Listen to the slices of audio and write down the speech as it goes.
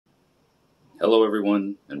Hello,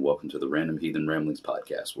 everyone, and welcome to the Random Heathen Ramblings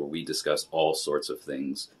podcast, where we discuss all sorts of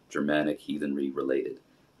things Germanic heathenry related.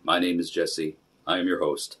 My name is Jesse. I am your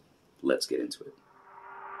host. Let's get into it.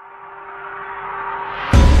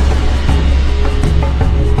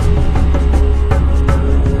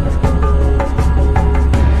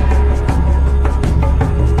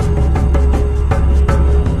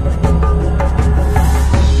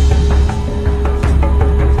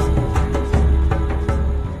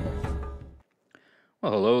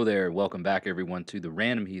 Well, hello there. Welcome back, everyone, to the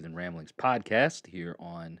Random Heathen Ramblings podcast here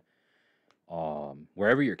on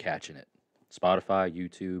wherever you're catching it. Spotify,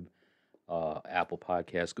 YouTube, Apple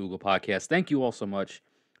Podcasts, Google Podcasts. Thank you all so much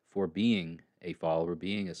for being a follower,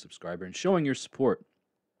 being a subscriber, and showing your support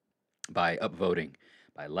by upvoting,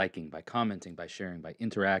 by liking, by commenting, by sharing, by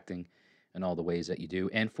interacting, and all the ways that you do.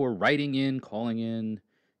 And for writing in, calling in,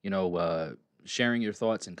 sharing your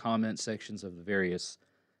thoughts in comment sections of the various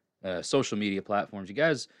social media platforms. You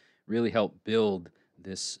guys really help build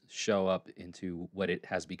this show up into what it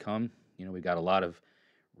has become. You know, we've got a lot of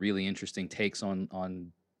really interesting takes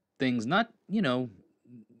on things. Not,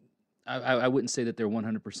 I wouldn't say that they're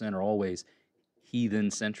 100% or always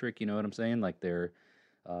heathen-centric, you know what I'm saying? Like they're,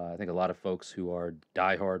 I think a lot of folks who are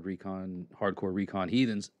diehard hardcore recon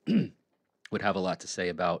heathens would have a lot to say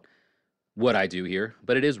about what I do here,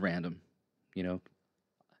 but it is random,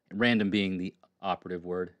 random being the operative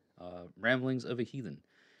word. Ramblings of a heathen.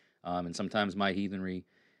 And sometimes my heathenry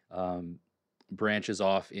branches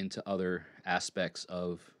off into other aspects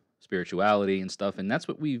of spirituality and stuff, and that's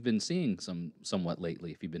what we've been seeing somewhat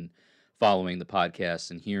lately. If you've been following the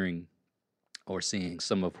podcast and hearing or seeing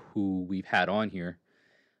some of who we've had on here,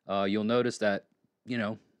 you'll notice that,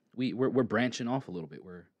 we're branching off a little bit.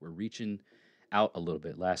 We're reaching out a little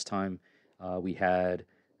bit. Last time we had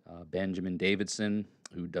Benjamin Davidson,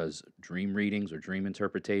 who does dream readings or dream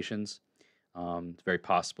interpretations. It's very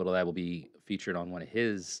possible that will be featured on one of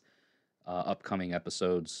his upcoming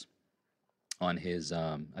episodes on his,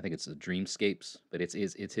 I think it's the Dreamscapes, but it's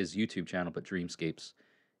his YouTube channel, but Dreamscapes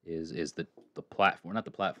is the platform, not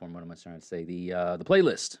the platform, what am I trying to say? The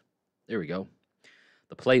playlist. There we go.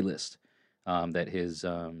 The playlist that his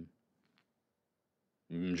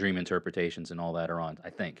dream interpretations and all that are on, I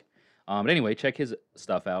think. But anyway, check his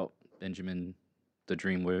stuff out, Benjamin the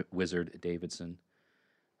Dream Wizard Davidson.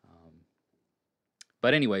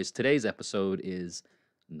 But anyways, today's episode is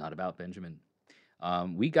not about Benjamin.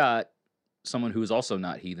 We got someone who is also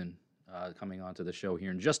not heathen coming onto the show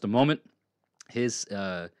here in just a moment. His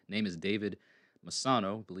name is David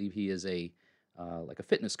Messano. I believe he is a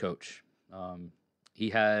fitness coach. He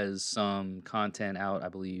has some content out, I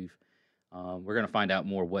believe. We're going to find out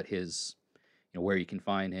more what his, where you can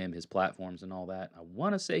find him, his platforms and all that. I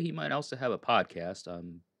want to say he might also have a podcast.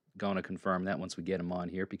 I'm going to confirm that once we get him on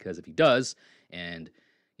here, because if he does, and,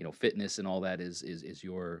 fitness and all that is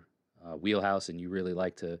your wheelhouse, and you really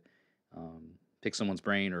like to pick someone's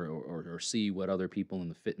brain or see what other people in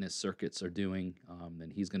the fitness circuits are doing, then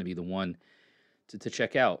he's going to be the one to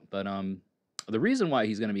check out. But the reason why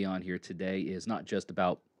he's going to be on here today is not just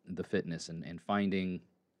about the fitness and finding,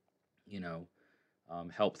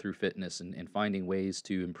 help through fitness and finding ways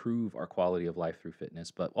to improve our quality of life through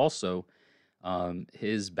fitness, but also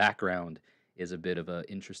his background is a bit of an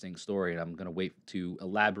interesting story, and I'm going to wait to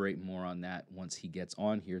elaborate more on that once he gets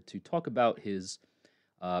on here to talk about his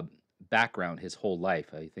background, his whole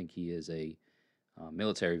life. I think he is a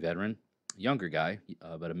military veteran, younger guy,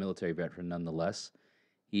 but a military veteran nonetheless.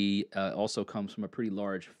 He also comes from a pretty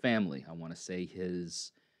large family. I want to say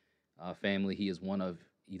his family, he is one of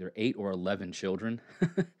either 8 or 11 children.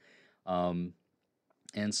 And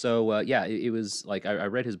so, it was like I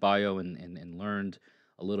read his bio and learned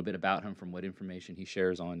a little bit about him from what information he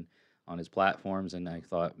shares on his platforms. And I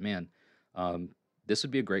thought, man, this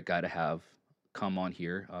would be a great guy to have come on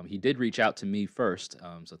here. He did reach out to me first.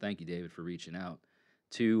 So thank you, David, for reaching out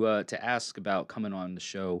to ask about coming on the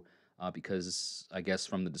show, because I guess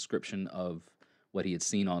from the description of what he had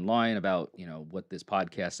seen online about, what this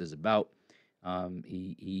podcast is about,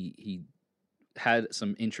 he had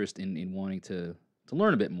some interest in wanting to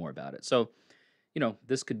learn a bit more about it. So,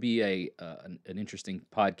 this could be an interesting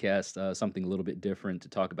podcast, something a little bit different to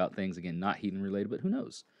talk about things, again, not heathen related, but who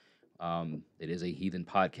knows? It is a heathen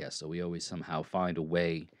podcast, so we always somehow find a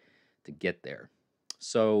way to get there.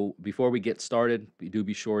 So before we get started, do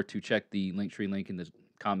be sure to check the Linktree link in the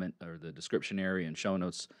comment or the description area and show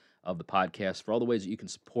notes of the podcast for all the ways that you can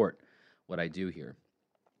support what I do here.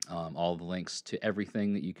 All the links to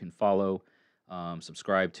everything that you can follow,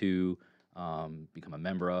 subscribe to, become a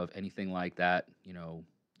member of, anything like that,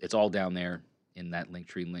 it's all down there in that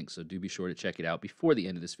Linktree link. So do be sure to check it out before the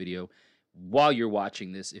end of this video, while you're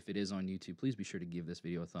watching this, if it is on YouTube, please be sure to give this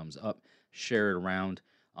video a thumbs up, share it around.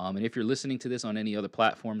 And if you're listening to this on any other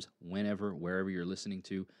platforms, whenever, wherever you're listening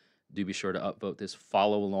to, do be sure to upvote this.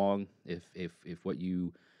 Follow along if what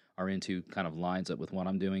you are into kind of lines up with what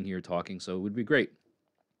I'm doing here talking. So it would be great.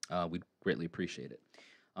 We'd greatly appreciate it.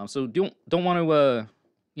 So don't want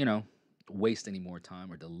to waste any more time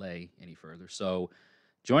or delay any further. So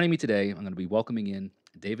joining me today, I'm going to be welcoming in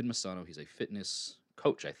David Messano. He's a fitness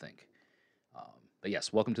coach, I think. But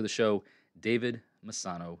yes, welcome to the show, David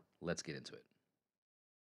Messano. Let's get into it.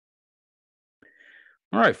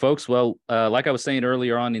 All right, folks. Well, like I was saying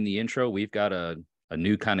earlier on in the intro, we've got a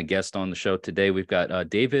new kind of guest on the show today. We've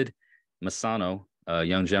got David Messano, a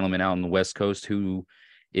young gentleman out on the West Coast who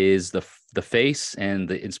is the face and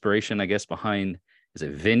the inspiration, I guess, behind, is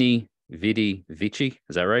it Vini Vidi Vici?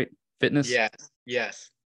 Is that right? Fitness?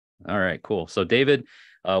 Yes. All right, cool. So David,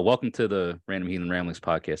 welcome to the Random Heathen Ramblings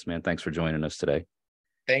podcast, man. Thanks for joining us today.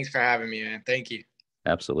 Thanks for having me, man. Thank you.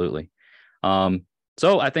 Absolutely.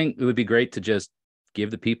 So I think it would be great to just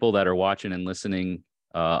give the people that are watching and listening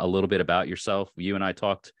a little bit about yourself. You and I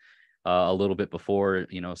talked a little bit before,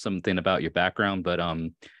 something about your background, but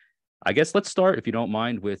I guess let's start, if you don't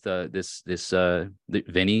mind, with this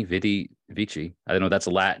Veni Vidi Vici. I don't know, that's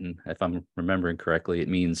Latin, if I'm remembering correctly. It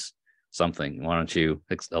means something. Why don't you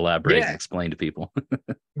elaborate and explain to people?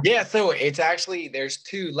 Yeah, so it's actually, there's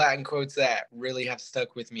two Latin quotes that really have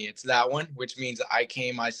stuck with me. It's that one, which means I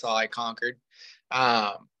came, I saw, I conquered.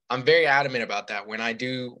 I'm very adamant about that. When I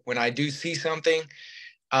do see something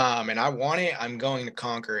and I want it, I'm going to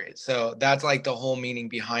conquer it. So that's like the whole meaning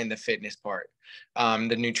behind the fitness part,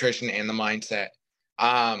 the nutrition and the mindset.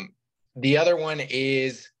 The other one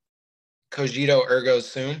is cogito ergo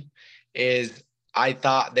sum, is I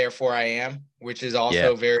thought, therefore I am, which is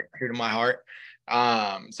also very true to my heart.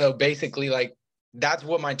 So basically, like, that's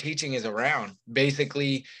what my teaching is around.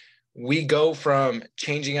 Basically, we go from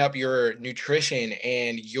changing up your nutrition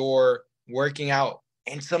and your working out,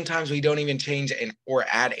 and sometimes we don't even change or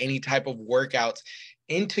add any type of workouts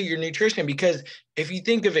into your nutrition, because if you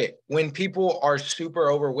think of it, when people are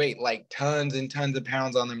super overweight, like tons and tons of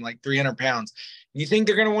pounds on them, like 300 pounds, you think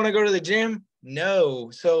they're going to want to go to the gym? No.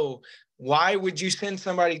 So why would you send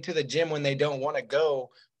somebody to the gym when they don't want to go?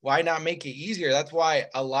 Why not make it easier? That's why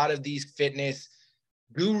a lot of these fitness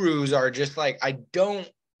gurus are just like, I don't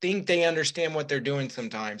think they understand what they're doing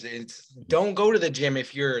sometimes. It's, don't go to the gym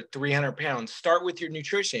if you're 300 pounds. Start with your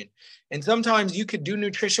nutrition. And sometimes you could do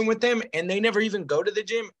nutrition with them and they never even go to the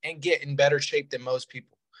gym and get in better shape than most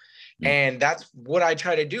people. And that's what I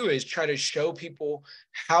try to do, is try to show people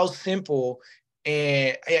how simple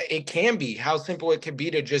and it can be, how simple it can be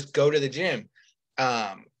to just go to the gym.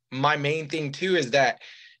 My main thing too is that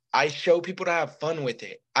I show people to have fun with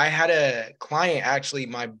it. I had a client, actually,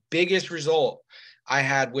 my biggest result I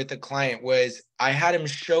had with a client was I had him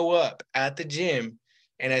show up at the gym.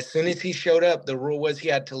 And as soon as he showed up, the rule was he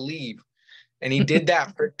had to leave. And he did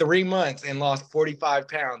that for 3 months and lost 45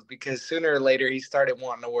 pounds, because sooner or later he started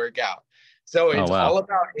wanting to work out. So it's all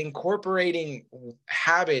about incorporating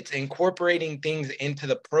habits, incorporating things into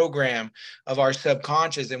the program of our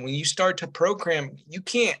subconscious. And when you start to program, you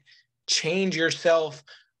can't change yourself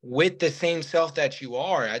with the same self that you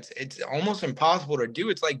are. It's almost impossible to do.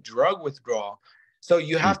 It's like drug withdrawal. So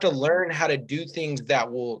you have to learn how to do things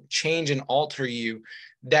that will change and alter you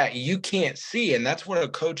that you can't see. And that's what a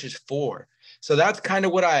coach is for. So that's kind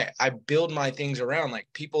of what I build my things around. Like,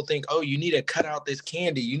 people think, oh, you need to cut out this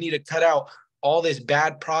candy. You need to cut out all this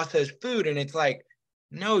bad processed food. And it's like,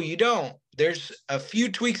 no, you don't. There's a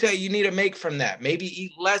few tweaks that you need to make from that. Maybe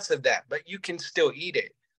eat less of that, but you can still eat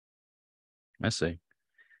it. I see.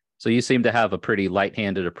 So you seem to have a pretty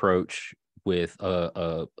light-handed approach with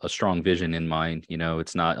a strong vision in mind.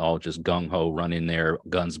 It's not all just gung-ho, run in there,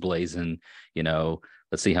 guns blazing,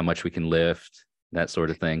 let's see how much we can lift, that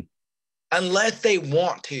sort of thing. Unless they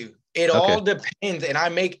want to. It all depends. And I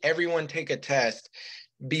make everyone take a test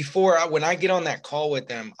when I get on that call with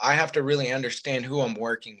them. I have to really understand who I'm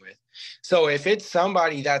working with. So if it's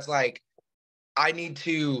somebody that's like, I need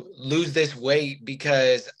to lose this weight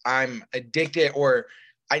because I'm addicted, or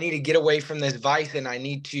I need to get away from this vice and I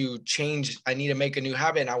need to change, I need to make a new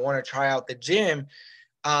habit and I want to try out the gym,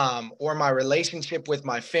 or my relationship with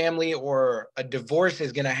my family or a divorce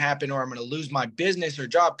is going to happen, or I'm going to lose my business or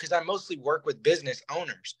job, because I mostly work with business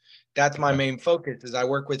owners. That's my main focus, is I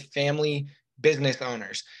work with family business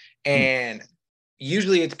owners. And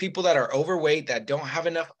usually it's people that are overweight, that don't have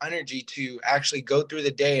enough energy to actually go through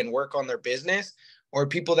the day and work on their business, or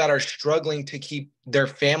people that are struggling to keep their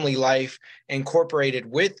family life incorporated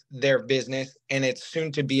with their business, and it's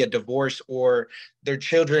soon to be a divorce, or their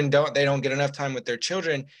children don't get enough time with their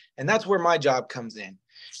children. And that's where my job comes in,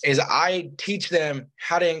 is I teach them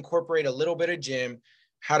how to incorporate a little bit of gym,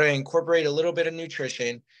 how to incorporate a little bit of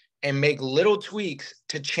nutrition, and make little tweaks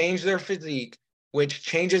to change their physique, which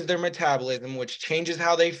changes their metabolism, which changes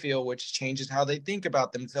how they feel, which changes how they think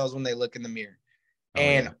about themselves when they look in the mirror. Oh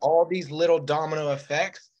And yeah. all these little domino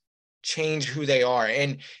effects change who they are.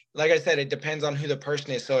 And like I said, it depends on who the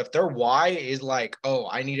person is. So if their why is like, oh,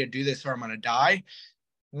 I need to do this or I'm going to die,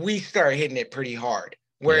 we start hitting it pretty hard.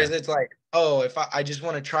 Whereas Yeah. it's like, oh, if I just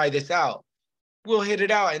want to try this out, we'll hit it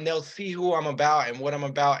out and they'll see who I'm about and what I'm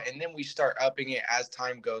about. And then we start upping it as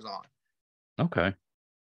time goes on. Okay.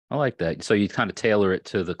 I like that. So you kind of tailor it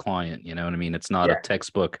to the client, you know what I mean? It's not a Yeah.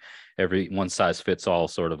 textbook, every one size fits all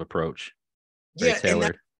sort of approach. Very Yeah. And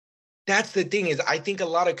tailored. that's the thing, is I think a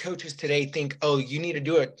lot of coaches today think, oh, you need to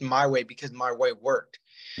do it my way because my way worked.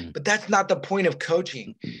 Mm. But that's not the point of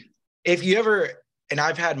coaching. If you ever, and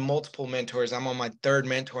I've had multiple mentors, I'm on my third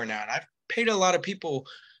mentor now, and I've paid a lot of people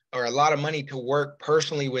or a lot of money to work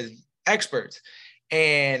personally with experts.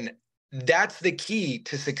 And that's the key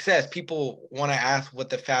to success. People want to ask what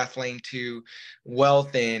the fast lane to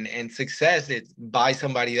wealth and success is. Buy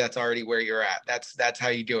somebody that's already where you're at. That's how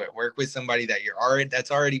you do it. Work with somebody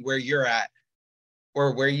that's already where you're at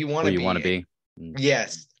or where you want Where to you want to be. be. Mm.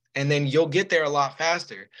 Yes. And then you'll get there a lot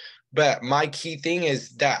faster. But my key thing is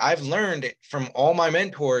that I've learned from all my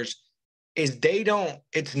mentors is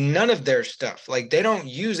it's none of their stuff. Like they don't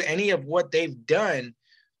use any of what they've done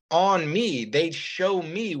on me. They show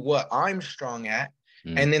me what I'm strong at.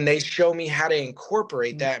 Mm. And then they show me how to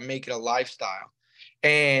incorporate that and make it a lifestyle.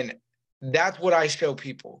 And that's what I show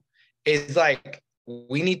people. It's like,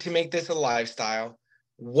 we need to make this a lifestyle.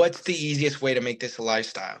 What's the easiest way to make this a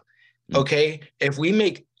lifestyle? Mm. Okay. If we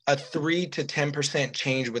make a 3 to 10%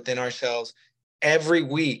 change within ourselves every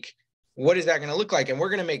week, what is that going to look like? And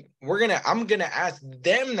I'm going to ask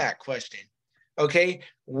them that question. Okay.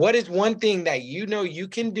 What is one thing that you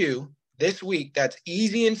can do this week that's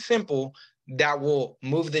easy and simple that will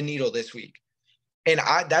move the needle this week? And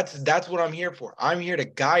that's what I'm here for. I'm here to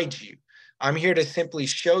guide you. I'm here to simply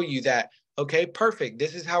show you that, okay, perfect.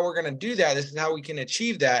 This is how we're going to do that. This is how we can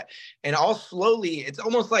achieve that. And I'll slowly, it's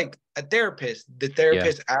almost like a therapist. The Yeah.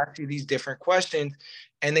 therapist asks you these different questions,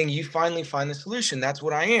 and then you finally find the solution. That's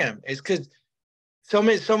what I am. It's because so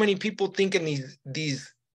many people think in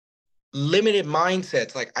these limited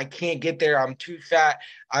mindsets, like, I can't get there, I'm too fat,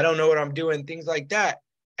 I don't know what I'm doing, things like that.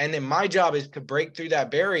 And then my job is to break through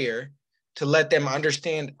that barrier to let them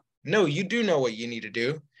understand, no, you do know what you need to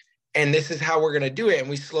do, and this is how we're going to do it. And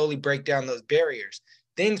we slowly break down those barriers.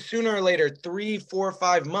 Then sooner or later, 3, 4,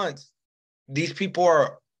 5 months, these people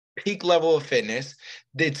are peak level of fitness.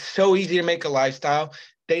 It's so easy to make a lifestyle.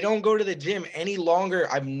 They don't go to the gym any longer.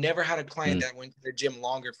 I've never had a client Mm. that went to the gym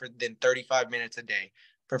longer than 35 minutes a day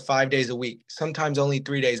for 5 days a week, sometimes only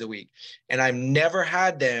 3 days a week. And I've never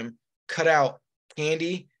had them cut out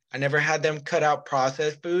candy. I never had them cut out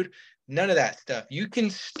processed food, none of that stuff. You can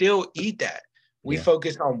still eat that. We Yeah.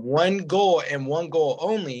 focus on one goal and one goal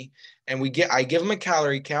only. And I give them a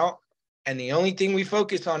calorie count. And the only thing we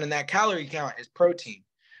focus on in that calorie count is protein.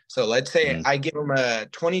 So let's say Mm. I give them a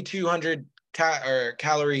 2,200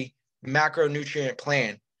 calorie macronutrient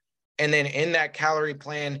plan. And then in that calorie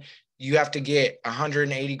plan, you have to get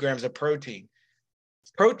 180 grams of protein.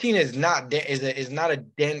 Protein is not a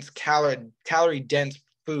dense calorie dense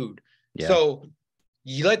food. Yeah. So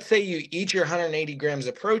let's say you eat your 180 grams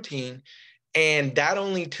of protein, and that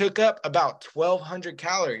only took up about 1,200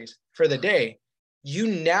 calories for the day. You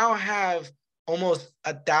now have almost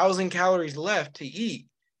 1,000 calories left to eat.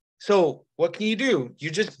 So what can you do?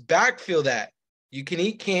 You just backfill that. You can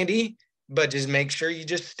eat candy, but just make sure you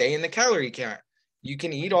just stay in the calorie count. You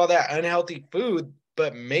can eat all that unhealthy food,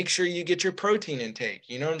 but make sure you get your protein intake.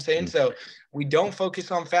 You know what I'm saying? Mm. So we don't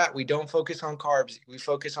focus on fat. We don't focus on carbs. We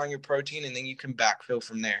focus on your protein, and then you can backfill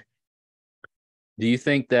from there. Do you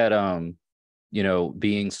think that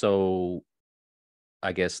being so,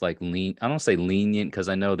 I guess, like I don't say lenient, because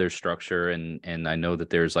I know there's structure and I know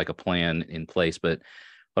that there's like a plan in place, but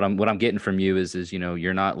what I'm getting from you is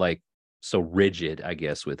you're not like so rigid, I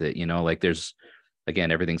guess, with it, like there's, again,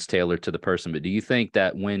 everything's tailored to the person. But do you think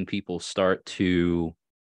that when people start to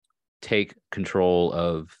take control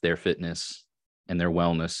of their fitness and their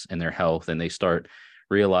wellness and their health, and they start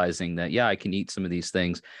realizing that, yeah, I can eat some of these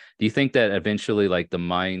things, do you think that eventually like the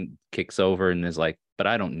mind kicks over and is like, but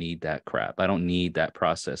I don't need that crap, I don't need that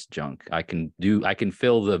processed junk, I can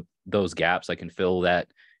fill those gaps, I can fill that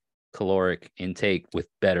caloric intake with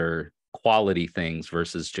better quality things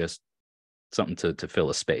versus just something to fill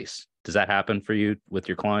a space. Does that happen for you with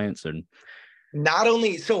your clients? And Not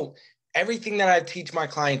only so, everything that I teach my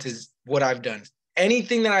clients is what I've done.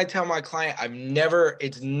 Anything that I tell my client,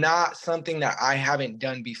 it's not something that I haven't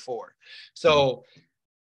done before. So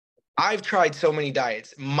I've tried so many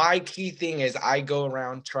diets. My key thing is I go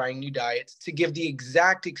around trying new diets to give the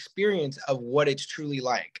exact experience of what it's truly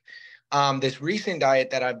like. This recent diet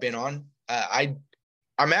that I've been on,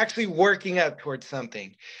 I'm actually working up towards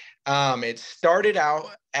something. It started out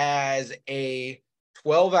as a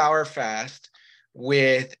 12-hour fast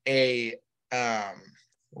with a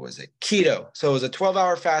what was it? Keto. So it was a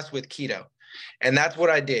 12-hour fast with keto. And that's what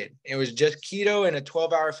I did. It was just keto and a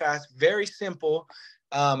 12-hour fast, very simple.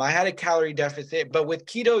 I had a calorie deficit, but with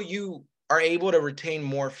keto, you are able to retain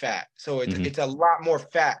more fat. So it's a lot more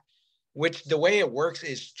fat, which the way it works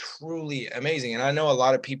is truly amazing. And I know a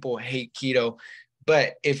lot of people hate keto,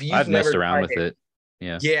 but if you've I've messed never around tried with it, it.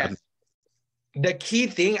 Yeah. yes. The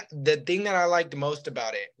thing that I liked most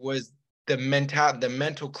about it was the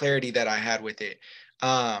mental clarity that I had with it.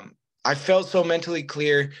 I felt so mentally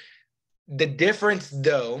clear. The difference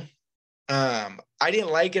though, I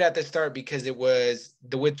didn't like it at the start because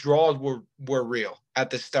the withdrawals were real at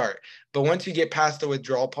the start. But once you get past the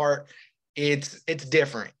withdrawal part, it's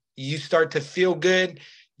different. You start to feel good,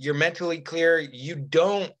 you're mentally clear, you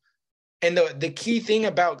don't. And the key thing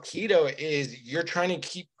about keto is you're trying to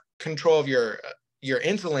keep control of your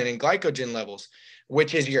insulin and glycogen levels,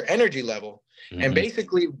 which is your energy level. And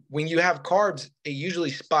basically, when you have carbs, it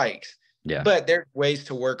usually spikes. Yeah. But there's ways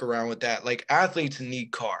to work around with that. Like athletes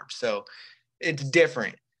need carbs, so it's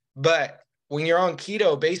different. But when you're on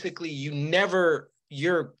keto, basically your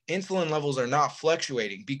insulin levels are not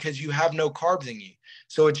fluctuating because you have no carbs in you.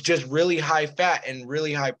 So it's just really high fat and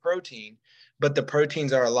really high protein, but the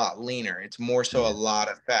proteins are a lot leaner. It's more so a Yeah. lot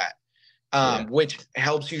of fat, Yeah. which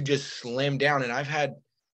helps you just slim down. And I've had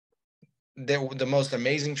the most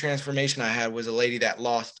amazing transformation I had was a lady that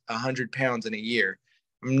lost 100 pounds in a year.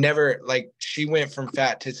 Never, like, she went from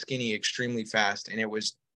fat to skinny extremely fast, and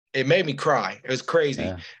it made me cry. It was crazy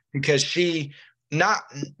Yeah. because not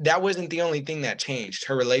that wasn't the only thing that changed.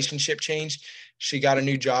 Her relationship changed. She got a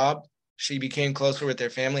new job. She became closer with their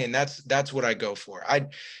family, and that's what I go for.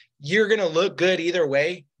 You're gonna look good either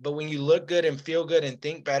way, but when you look good and feel good and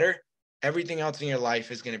think better, everything else in your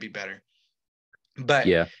life is gonna be better. But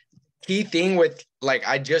Yeah. key thing with, like,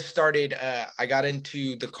 I just started, I got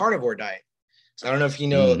into the carnivore diet. So I don't know if you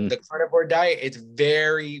know the carnivore diet. It's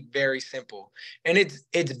very, very simple. And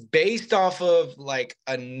it's based off of like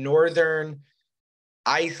a northern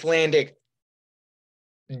Icelandic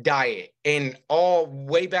diet and all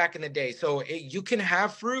way back in the day. So you can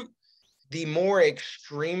have fruit. The more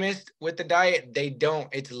extremist with the diet, they don't.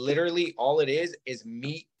 It's literally all it is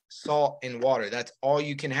meat, salt, and water. That's all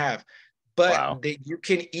you can have. But Wow. you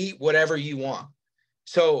can eat whatever you want.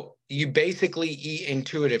 So you basically eat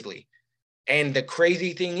intuitively. And the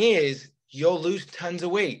crazy thing is, you'll lose tons of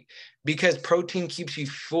weight because protein keeps you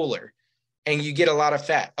fuller and you get a lot of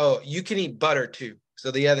fat. Oh, you can eat butter too.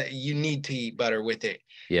 So you need to eat butter with it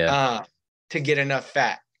Yeah. uh, to get enough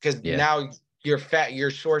fat, because Yeah. now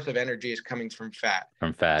your source of energy is coming from fat.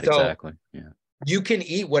 From fat. So Exactly. Yeah. you can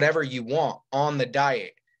eat whatever you want on the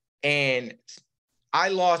diet. And I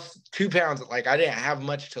lost 2 pounds. Like, I didn't have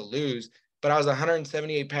much to lose, but I was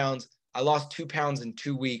 178 pounds. I lost 2 pounds in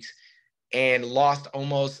 2 weeks and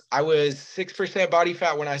I was 6% body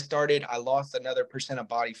fat when I started. I lost another percent of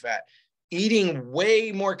body fat, eating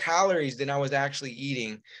way more calories than I was actually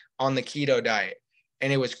eating on the keto diet.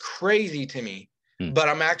 And it was crazy to me. But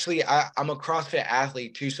I'm a CrossFit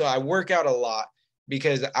athlete too. So I work out a lot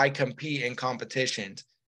because I compete in competitions.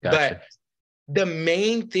 Gotcha. But the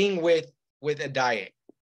main thing with a diet,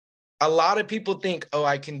 a lot of people think, oh,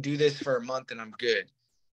 I can do this for a month and I'm good.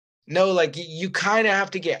 No, like, you kind of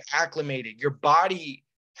have to get acclimated. Your body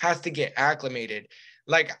has to get acclimated.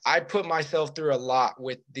 Like, I put myself through a lot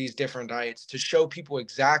with these different diets to show people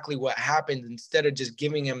exactly what happens instead of just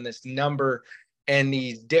giving them this number and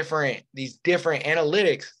these different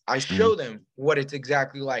analytics. I show them what it's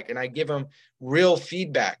exactly like, and I give them real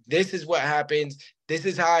feedback. This is what happens. This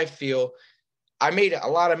is how I feel. I made a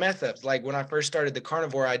lot of mess ups. Like, when I first started the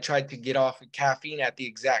carnivore, I tried to get off of caffeine at the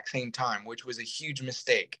exact same time, which was a huge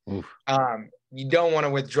mistake. Oof. You don't want to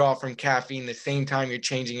withdraw from caffeine the same time you're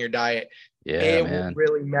changing your diet. Yeah, It will man.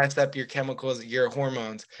 really mess up your chemicals, your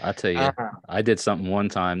hormones. I'll tell Uh, you, I did something one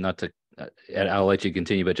time, not to, and I'll let you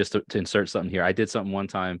continue, but just to insert something here. I did something one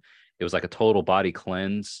time. It was like a total body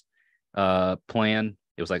cleanse plan.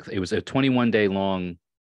 It was a 21-day long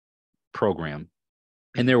program.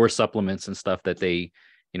 And there were supplements and stuff that they,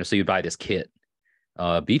 so you buy this kit.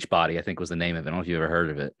 Beachbody, I think was the name of it. I don't know if you ever heard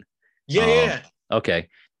of it. Yeah, Um, yeah. okay.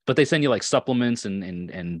 But they send you like supplements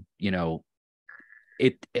and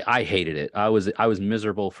I hated it. I was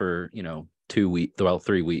miserable for, 2 weeks, well,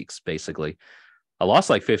 3 weeks basically. I lost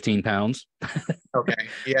like 15 pounds, Okay.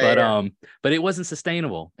 Yeah, but yeah. but it wasn't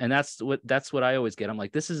sustainable. And that's what I always get. I'm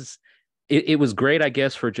like, it was great, I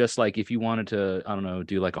guess, for just like if you wanted to, I don't know,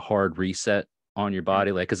 do like a hard reset on your Mm.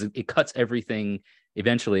 body, like because it cuts everything.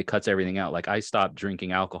 Eventually, it cuts everything out. Like I stopped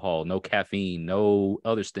drinking alcohol, no caffeine, no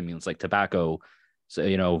other stimulants like tobacco, so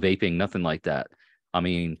vaping, nothing like that. I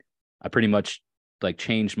mean, I pretty much like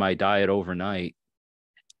changed my diet overnight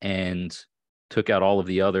and took out all of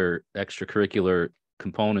the other extracurricular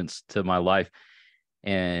components to my life.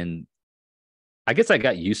 And I guess I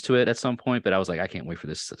got used to it at some point, but I was like, I can't wait for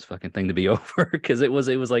this fucking thing to be over because it was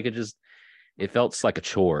like it felt like a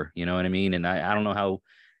chore, you know what I mean? And I don't know how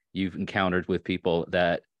you've encountered with people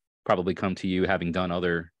that probably come to you having done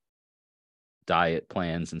other diet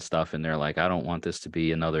plans and stuff, and they're like, I don't want this to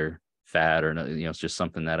be another fad or it's just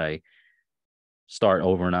something that I start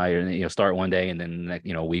overnight and start one day and then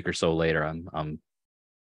a week or so later I'm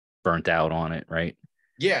burnt out on it, right?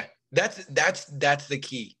 Yeah. That's the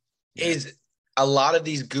key. Yeah. Is a lot of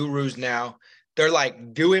these gurus now, they're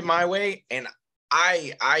like, do it my way. And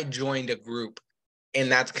I joined a group,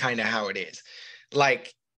 and that's kind of how it is.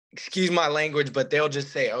 Like, excuse my language, but they'll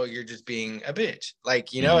just say, oh, you're just being a bitch. Like,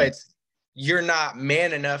 Mm-hmm. it's you're not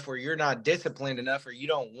man enough, or you're not disciplined enough, or you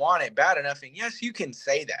don't want it bad enough. And yes, you can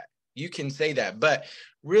say that. You can say that. But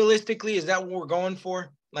realistically, is that what we're going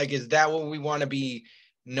for? Like, is that what we want to be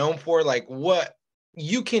known for? Like, what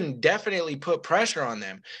you can definitely put pressure on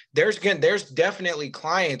them. There's definitely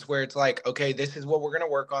clients where it's like, okay, this is what we're gonna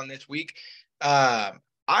work on this week. I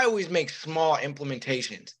always make small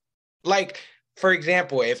implementations. Like, for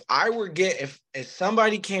example, if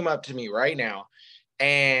somebody came up to me right now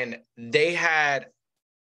and they had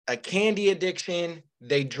a candy addiction,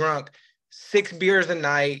 they drunk 6 beers a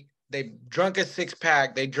night, they drunk a 6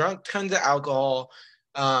 pack, they drunk tons of alcohol,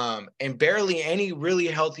 and barely any really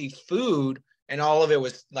healthy food, and all of it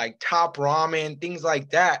was like top ramen, things like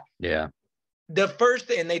that. Yeah.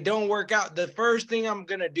 And they don't work out, the first thing I'm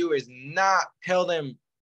gonna do is not tell them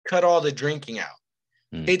cut all the drinking out.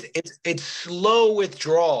 Mm. It's slow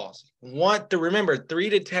withdrawals. Want to remember 3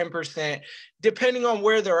 to 10%, depending on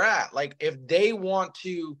where they're at. Like, if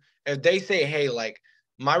they say, hey, like,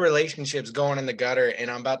 my relationship's going in the gutter and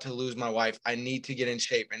I'm about to lose my wife, I need to get in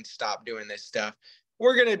shape and stop doing this stuff,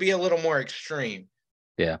 we're gonna be a little more extreme.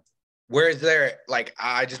 Yeah. Whereas they're like,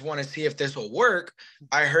 I just want to see if this will work.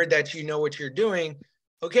 I heard that you know what you're doing.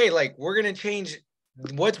 Okay, like, we're gonna change.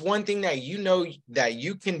 What's one thing that you know that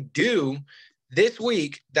you can do this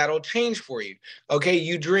week that'll change for you? Okay,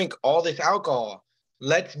 you drink all this alcohol.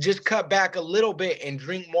 Let's just cut back a little bit and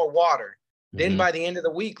drink more water. Then Mm-hmm. by the end of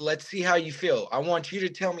the week, let's see how you feel. I want you to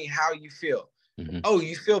tell me how you feel. Mm-hmm. Oh,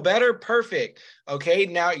 you feel better? Perfect. Okay,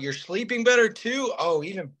 now you're sleeping better too. Oh,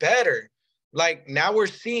 even better. Like, now we're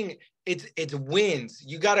seeing it's wins.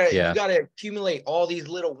 You Yeah. gotta accumulate all these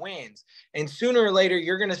little wins. And sooner or later,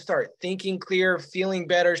 you're gonna start thinking clear, feeling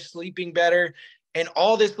better, sleeping better, and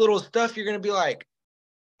all this little stuff. You're gonna be like,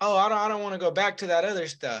 oh, I don't want to go back to that other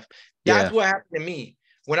stuff. That's Yeah. what happened to me.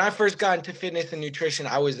 When I first got into fitness and nutrition,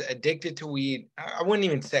 I was addicted to weed. I wouldn't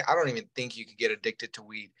even say, I don't even think you could get addicted to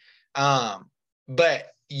weed. Um,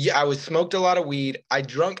 but yeah, I was smoked a lot of weed. I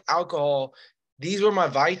drunk alcohol. These were my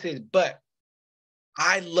vices. But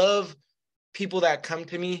I love people that come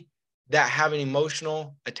to me that have an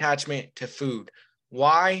emotional attachment to food.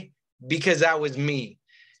 Why? Because that was me.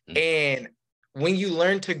 Mm. And when you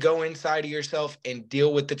learn to go inside of yourself and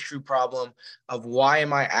deal with the true problem of why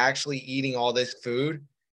am I actually eating all this food,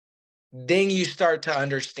 then you start to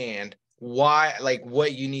understand why, like,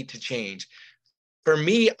 what you need to change. For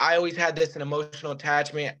me, I always had this an emotional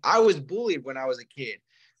attachment. I was bullied when I was a kid.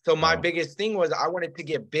 So my Oh. biggest thing was I wanted to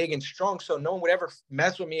get big and strong so no one would ever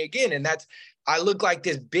mess with me again. And I look like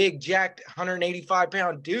this big, jacked,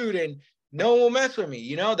 185-pound dude, and no one will mess with me.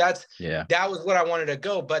 Yeah. That was what I wanted to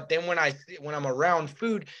go. But then when I'm around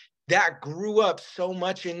food, that grew up so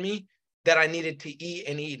much in me that I needed to eat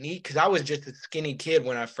and eat and eat, because I was just a skinny kid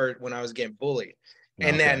when I was getting bullied.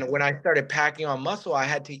 And Okay. then when I started packing on muscle, I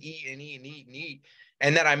had to eat and eat and eat and eat.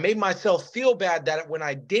 And then I made myself feel bad that when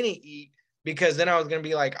I didn't eat, because then I was gonna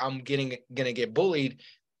be like, gonna get bullied.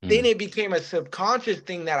 Then Mm. it became a subconscious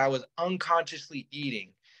thing that I was unconsciously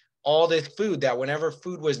eating all this food, that whenever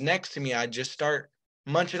food was next to me, I'd just start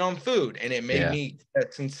munching on food, and it made Yeah. me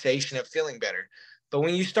a sensation of feeling better. But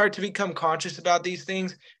when you start to become conscious about these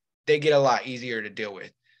things, they get a lot easier to deal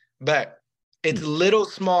with. But it's little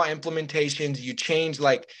small implementations. You change,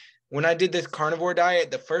 like when I did this carnivore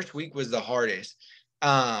diet, the first week was the hardest.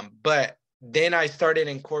 But then I started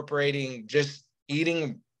incorporating just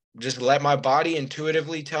eating, just let my body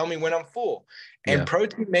intuitively tell me when I'm full. And Yeah.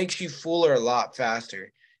 protein makes you fuller a lot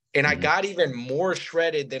faster. And I got even more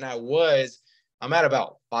shredded than I was. I'm at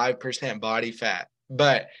about 5% body fat,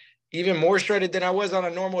 but even more shredded than I was on a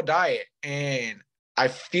normal diet. And I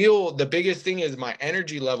feel the biggest thing is my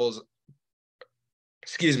energy levels,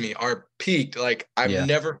 are peaked. Like I've Yeah.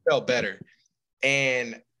 never felt better.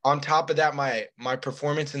 And on top of that, my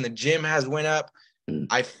performance in the gym has went up.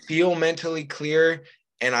 I feel mentally clear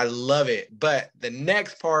and I love it. But the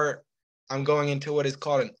next part, I'm going into what is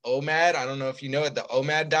called an OMAD. I don't know if you know it, the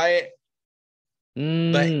OMAD diet,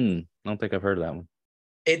 but I don't think I've heard of that one.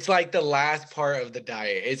 it's like the last part of the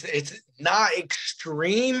diet. It's not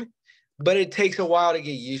extreme, but it takes a while to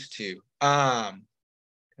get used to. I've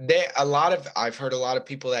heard a lot of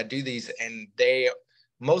people that do these, and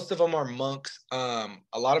most of them are monks. A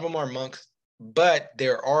lot of them are monks, but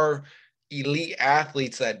there are elite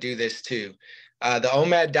athletes that do this too. The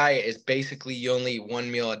OMAD diet is basically you only eat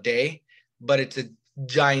one meal a day, but it's a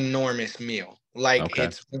ginormous meal. Like Okay.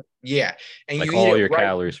 and Like you eat all it your right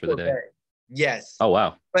calories for the before day. bed. Yes, Oh,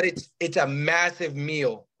 wow. but it's a massive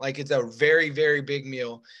meal. Like it's a very, very big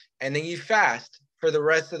meal, and then you fast for the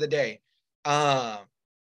rest of the day. Um,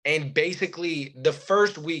 and basically, the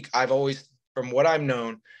first week, I've always, from what I've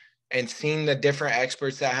known and seen the different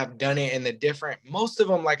experts that have done it, and most of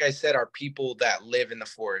them, like I said, are people that live in the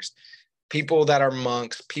forest, people that are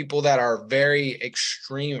monks, people that are very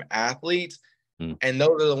extreme athletes. Mm. And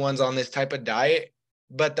those are the ones on this type of diet.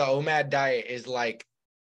 But the OMAD diet is like,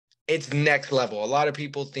 it's next level. A lot of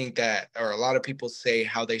people think that, or a lot of people say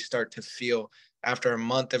how they start to feel after a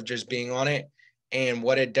month of just being on it and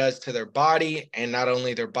what it does to their body, and not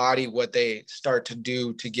only their body, what they start to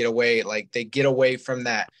do to get away. Like they get away from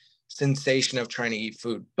that sensation of trying to eat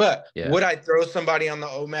food. But Yeah. would I throw somebody on the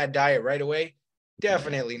OMAD diet right away?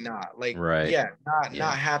 Definitely not. Like, Right. yeah, not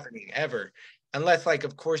Yeah. happening ever. Unless, like,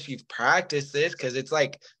 of course you've practiced this, because it's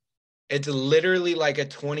literally like a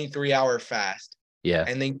 23-hour fast, Yeah.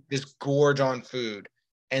 and then you just gorge on food,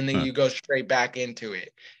 and then Huh. you go straight back into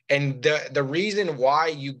it. And the reason why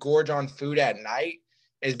you gorge on food at night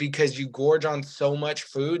is because you gorge on so much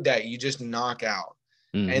food that you just knock out.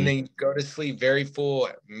 And then you go to sleep very full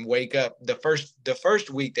and wake up. The first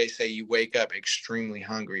week they say you wake up extremely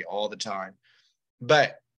hungry all the time.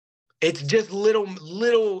 But it's just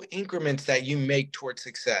little increments that you make towards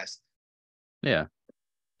success. Yeah.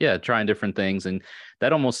 Yeah. Trying different things. And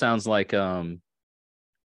that almost sounds like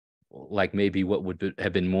maybe what would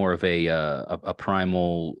have been more of a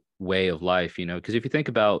primal way of life, because if you think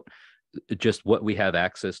about just what we have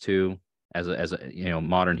access to as a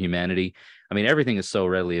modern humanity, I mean, everything is so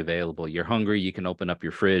readily available. You're hungry, you can open up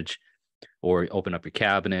your fridge or open up your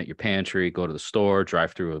cabinet, your pantry, go to the store,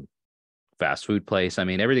 drive through a fast food place. I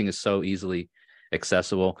mean, everything is so easily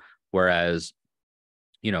accessible. Whereas,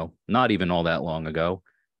 not even all that long ago,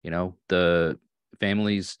 the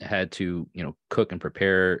families had to, cook and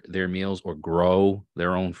prepare their meals or grow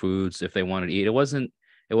their own foods if they wanted to eat. It wasn't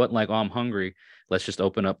like, oh, I'm hungry, let's just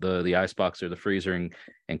open up the icebox or the freezer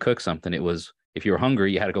and cook something. It was, if you were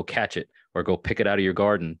hungry, you had to go catch it or go pick it out of your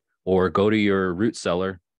garden or go to your root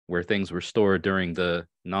cellar where things were stored during the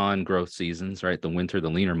non-growth seasons, right? The winter, the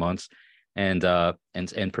leaner months, and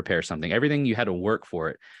prepare something. Everything, you had to work for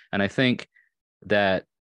it. And I think that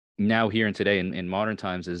now here and today in modern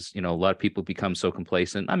times is, a lot of people become so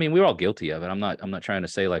complacent. I mean, we're all guilty of it. I'm not trying to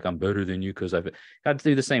say like I'm better than you because I've got to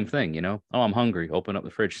do the same thing. Oh, I'm hungry, open up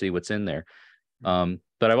the fridge, see what's in there. But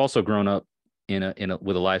I've also grown up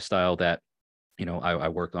with a lifestyle that, I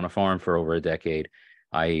worked on a farm for over a decade.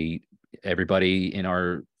 Everybody in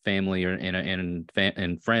our family or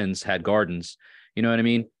and friends had gardens. You know what I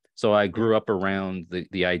mean? So I grew up around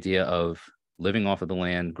the idea of living off of the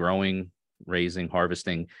land, growing, raising,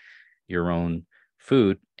 harvesting your own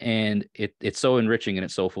food. And it's so enriching and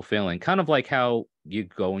it's so fulfilling. Kind of like how you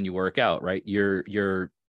go and you work out, right?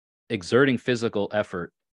 You're exerting physical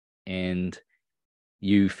effort and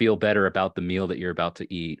you feel better about the meal that you're about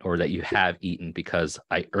to eat or that you have eaten because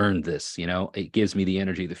I earned this, it gives me the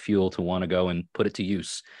energy, the fuel to want to go and put it to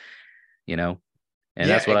use, you know. And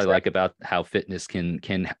Yeah, that's what I like exactly. about how fitness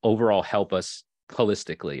can overall help us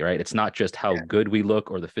holistically, right? It's not just how Yeah. good we look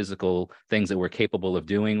or the physical things that we're capable of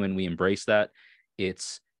doing when we embrace that.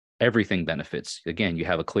 It's everything benefits. Again, you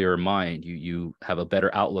have a clearer mind, you have a better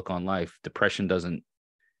outlook on life. Depression doesn't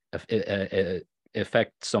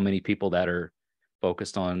affect so many people that are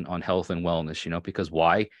focused on health and wellness, because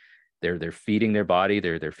why? they're feeding their body,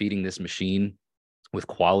 they're feeding this machine with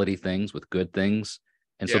quality things, with good things.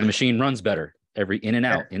 And so the Yeah. machine runs better every in and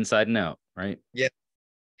Yeah. out, inside and out, right? Yeah.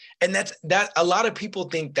 And that a lot of people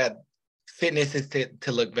think that fitness is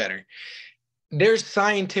to look better. There's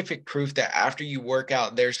scientific proof that after you work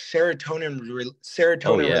out, there's Oh serotonin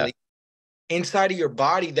yeah. release inside of your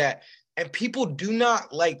body that, and people do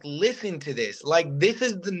not like listen to this. Like, this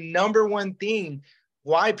is the number one thing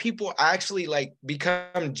why people actually like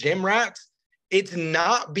become gym rats. It's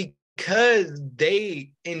not because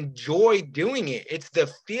they enjoy doing it, it's the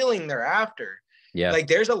feeling they're after. Yeah. Like,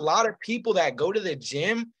 there's a lot of people that go to the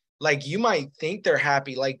gym, like, you might think they're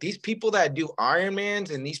happy. Like, these people that do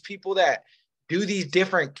Ironmans and these people that do these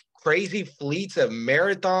different crazy fleets of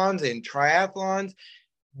marathons and triathlons,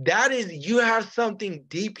 that is, you have something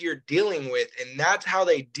deep you're dealing with, and that's how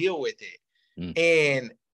they deal with it. Mm.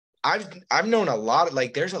 And I've known a lot of,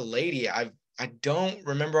 like, there's a lady, I don't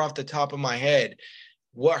remember off the top of my head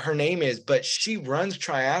what her name is, but she runs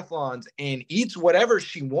triathlons and eats whatever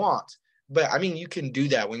she wants. But I mean, you can do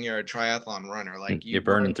that when you're a triathlon runner. Like, You're you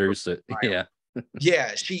burning run for through. So a mile. yeah.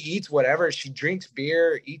 Yeah, she eats whatever. She drinks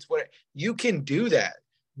beer, eats what you can do that.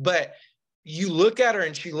 But you look at her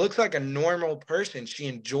and she looks like a normal person. She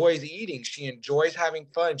enjoys eating, she enjoys having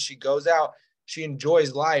fun, she goes out, she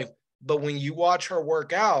enjoys life. But when you watch her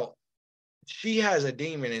work out, she has a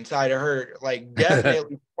demon inside of her, like,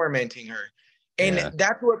 definitely tormenting her. And Yeah.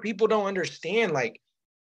 that's what people don't understand. Like,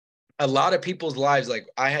 a lot of people's lives, like,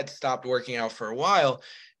 I had stopped working out for a while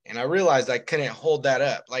and I realized I couldn't hold that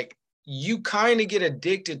up. Like, you kind of get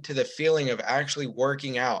addicted to the feeling of actually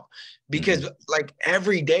working out Mm-hmm. because, like,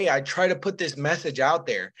 every day I try to put this message out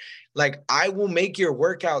there. Like, I will make your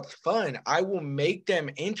workouts fun, I will make them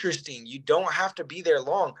interesting. You don't have to be there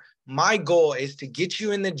long. My goal is to get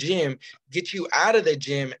you in the gym, get you out of the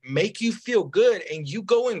gym, make you feel good, and you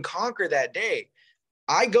go and conquer that day.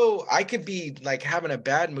 I could be like having a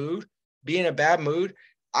bad mood, be in a bad mood.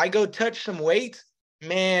 I go touch some weights,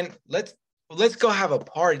 man. Let's go have a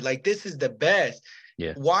party. Like, this is the best.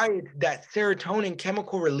 Yeah. Why is that serotonin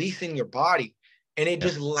chemical release in your body, and it Yep.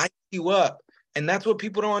 just lights you up. And that's what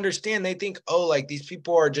people don't understand. They think, oh, like, these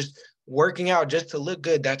people are just working out just to look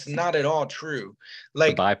good. That's not at all true. It's a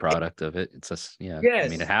Like, byproduct of it. It's just, yeah. I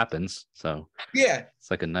mean, it yes, happens. So yeah, it's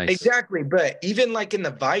like a nice. exactly. But even like in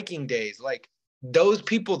the Viking days, like, those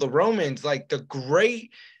people, the Romans, like the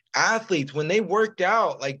great athletes, when they worked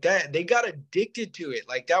out like that, they got addicted to it.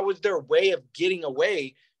 Like, that was their way of getting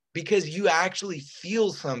away because you actually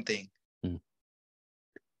feel something. Mm.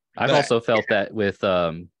 I've But also felt that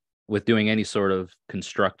with doing any sort of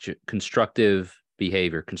constructive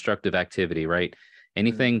behavior, constructive activity, right? mm,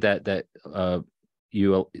 Anything that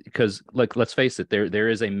you, because, like, let's face it, there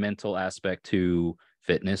is a mental aspect to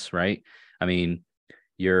fitness, right? I mean,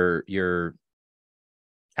 you're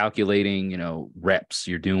calculating, reps,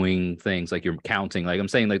 you're doing things like you're counting, like I'm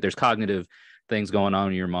saying, like there's cognitive things going on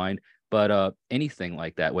in your mind. But anything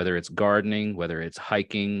like that, whether it's gardening, whether it's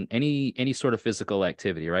hiking, any sort of physical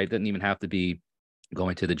activity, right? It doesn't even have to be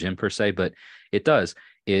going to the gym per se, but it does.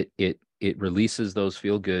 It releases those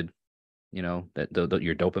feel good, that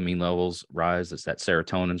your dopamine levels rise, as that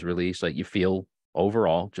serotonin's released, like you feel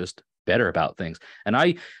overall just better about things. And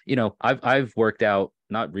I've worked out,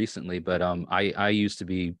 not recently, but I used to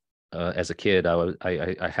be, as a kid,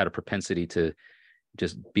 I had a propensity to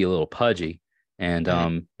just be a little pudgy. And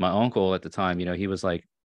mm, my uncle at the time, he was like,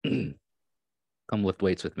 come lift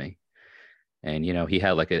weights with me. And he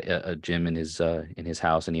had like a gym in his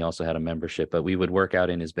house, and he also had a membership, but we would work out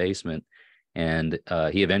in his basement. And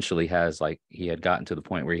he eventually he had gotten to the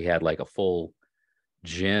point where he had like a full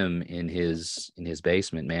gym in his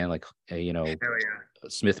basement, man. Like, hell yeah.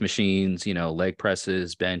 Smith machines, leg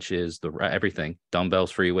presses, benches, everything, dumbbells,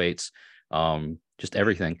 free weights, just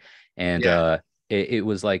everything. And Yeah. it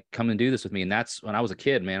was like, come and do this with me. And that's when I was a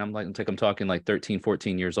kid, man. I'm talking like 13,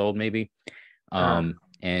 14 years old, maybe. Uh,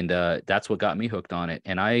 And that's what got me hooked on it.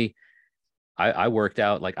 And I worked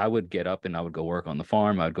out, like I would get up and I would go work on the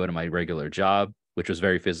farm. I would go to my regular job, which was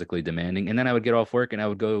very physically demanding. And then I would get off work and I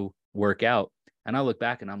would go work out. And I look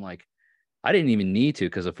back and I'm like, I didn't even need to,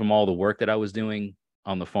 because from all the work that I was doing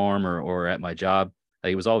on the farm or at my job,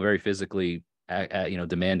 like, it was all very physically,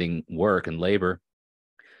 demanding work and labor.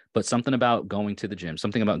 But something about going to the gym,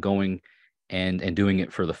 something about going and doing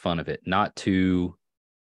it for the fun of it, not to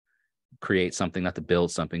create something, not to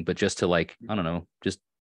build something, but just to, like, I don't know, just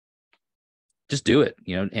do it,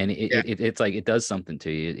 and yeah. it's like it does something to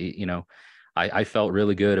you. I felt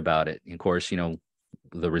really good about it. And of course,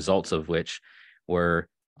 the results of which were,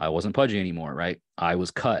 I wasn't pudgy anymore, right? I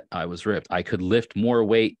was cut, I was ripped, I could lift more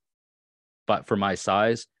weight, but for my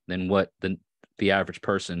size than what the average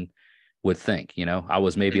person would think. You know, I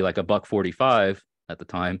was maybe like a buck 45 at the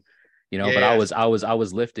time, you know, but Yeah. I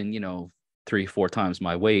was lifting, you know, 3, 4 times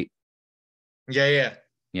my weight. Yeah. Yeah.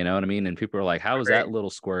 You know what I mean? And people are like, how is that Right. little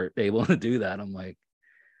squirt able to do that? I'm like,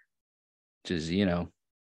 just, you know,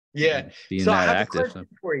 Yeah. being So I that have a active. question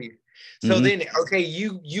So, for you. So mhm. then, okay,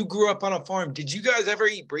 you grew up on a farm. Did you guys ever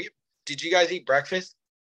eat Did you guys eat breakfast?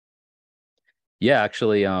 Yeah,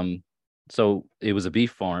 actually, so it was a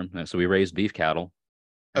beef farm. So we raised beef cattle.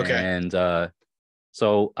 Okay. And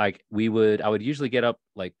so I would usually get up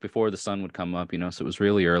like before the sun would come up, you know, so it was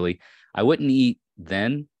really early. I wouldn't eat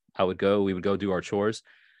then. We would go do our chores.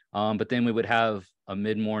 But then we would have a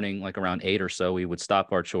mid-morning, like around 8 or so, we would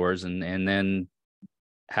stop our chores and then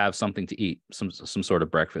have something to eat, some sort of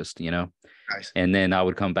breakfast, you know. Nice. And then I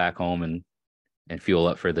would come back home and fuel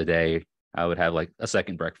up for the day. I would have like a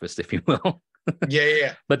second breakfast, if you will. Yeah. Yeah.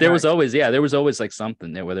 Yeah. But Nice. there was always like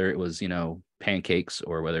something there, whether it was, you know, pancakes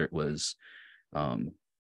or whether it was um,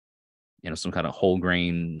 you know, some kind of whole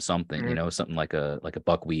grain something, you Mhm. know, something like a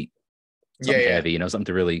buckwheat, Yeah. something Yeah. heavy, you know, something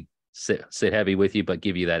to really sit heavy with you, but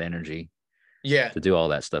give you that energy Yeah. to do all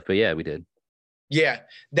that stuff. But yeah, we did. Yeah,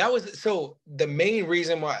 that was so the main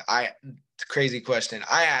reason why it's a crazy question.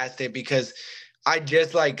 I asked it because I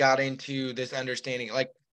just like got into this understanding.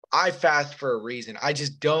 Like I fast for a reason. I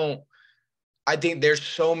just don't I think there's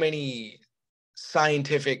so many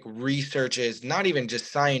scientific researches, not even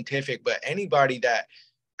just scientific, but anybody that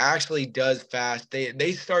actually does fast,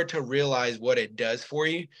 they start to realize what it does for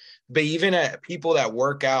you. But even at people that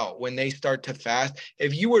work out, when they start to fast,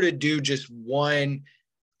 if you were to do just one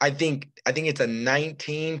I think it's a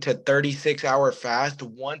 19 to 36 hour fast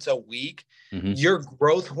once a week. Hmm. Your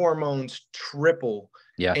growth hormones triple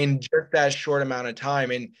Yeah. in just that short amount of time.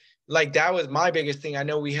 And like that was my biggest thing. I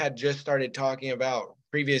know we had just started talking about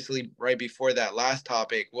previously, right before that last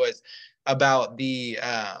topic was about the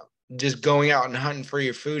just going out and hunting for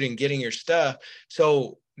your food and getting your stuff.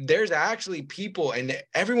 So there's actually people, and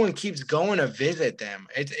everyone keeps going to visit them.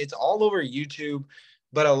 It's all over YouTube,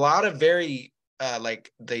 but a lot of very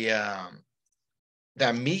like the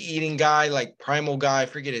that meat eating guy, like primal guy, I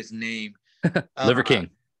forget his name. Liver Uh King,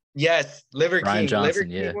 yes, Liver Brian King. Liver Johnson.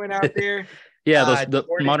 King Yeah. went out there. Yeah. The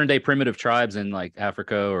Jordan, modern day primitive tribes in like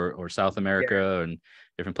Africa or South yeah. America and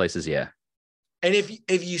different places. Yeah. And if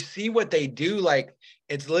you see what they do, like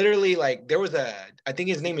it's literally like there was a I think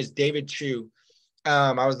his name is David Chu.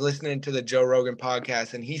 I was listening to the Joe Rogan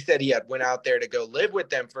podcast, and he said he had went out there to go live with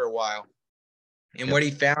them for a while. And Yep. what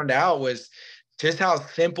he found out was just how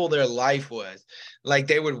simple their life was. Like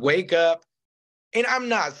they would wake up, and I'm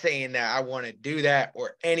not saying that I want to do that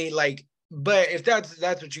or any like, but if that's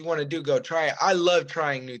what you want to do, go try it. I love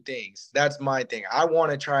trying new things. That's my thing. I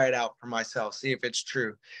want to try it out for myself, see if it's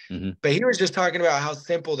true. Hmm. But he was just talking about how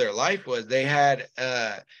simple their life was. They had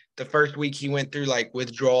the first week he went through like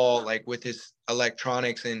withdrawal, like with his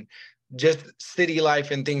electronics and just city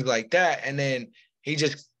life and things like that. And then he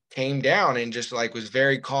just came down and just like was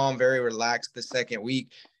very calm, very relaxed the second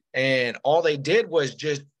week. And all they did was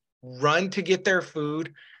just run to get their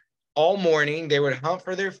food all morning. They would hunt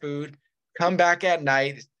for their food, come back at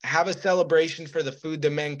night, have a celebration for the food the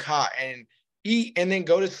men caught, and eat, and then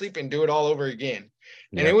go to sleep and do it all over again.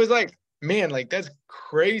 And it Yeah. was like, man, like that's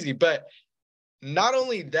crazy. But not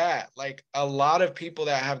only that, like a lot of people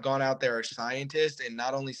that have gone out there are scientists, and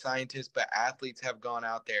not only scientists, but athletes have gone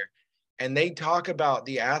out there. And they talk about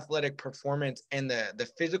the athletic performance and the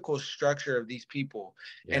physical structure of these people.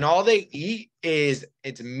 Yeah. And all they eat is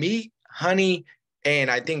it's meat, honey,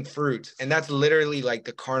 and I think fruits. And that's literally like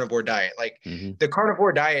the carnivore diet. Like Hmm. the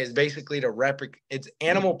carnivore diet is basically to replicate it's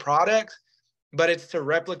animal products, but it's to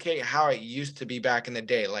replicate how it used to be back in the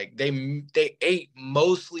day. Like they ate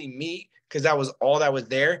mostly meat because that was all that was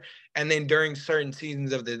there. And then during certain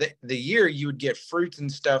seasons of the year, you would get fruits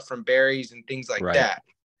and stuff from berries and things like Right. that.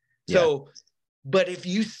 Yeah. So, but if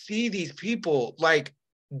you see these people, like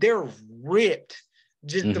they're ripped,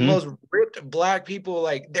 just the Hmm. most ripped black people,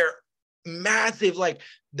 like they're massive, like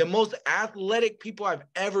the most athletic people I've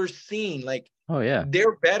ever seen. Like Oh yeah.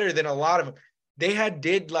 they're better than a lot of them. They had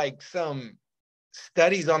did like some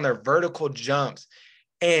studies on their vertical jumps,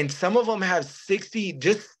 and some of them have 60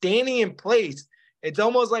 just standing in place. It's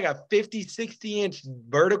almost like a 50, 60-inch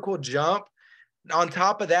vertical jump. On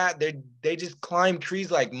top of that, they just climb trees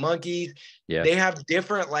like monkeys. Yeah. They have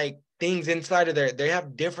different like things inside of there. They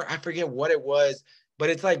have different, I forget what it was, but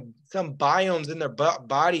it's like some biomes in their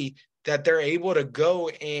body that they're able to go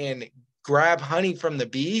and grab honey from the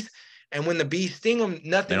bees. And when the bees sting them, They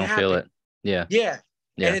nothing don't feel happens. it. Yeah. Yeah. And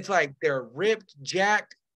Yeah. it's like they're ripped,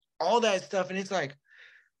 jacked, all that stuff. And it's like,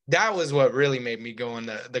 that was what really made me go on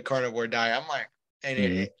the carnivore diet. I'm like,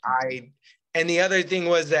 and Hmm. and the other thing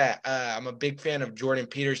was that I'm a big fan of Jordan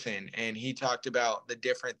Peterson, and he talked about the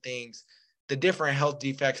different things, the different health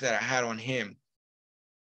defects that I had on him.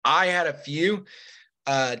 I had a few,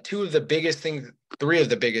 two of the biggest things, three of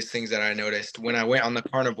the biggest things that I noticed when I went on the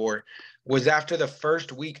carnivore was after the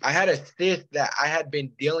first week, I had a cyst that I had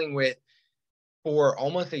been dealing with for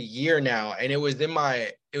almost a year now, and it was in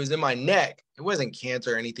my neck. It wasn't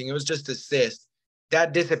cancer or anything. It was just a cyst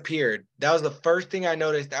that disappeared. That was the first thing I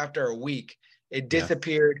noticed after a week. It Yeah.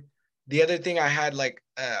 disappeared. The other thing, I had like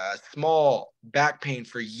small back pain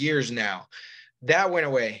for years now. That went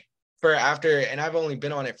away for after, and I've only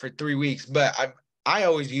been on it for 3 weeks, but I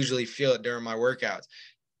always usually feel it during my workouts.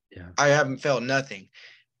 Yeah. I haven't felt nothing.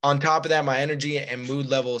 On top of that, my energy and mood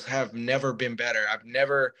levels have never been better.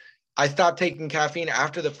 I stopped taking caffeine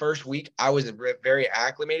after the first week. I was very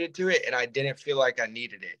acclimated to it, and I didn't feel like I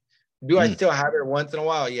needed it. Do I Mm. still have it once in a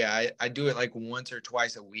while? Yeah, I do it like once or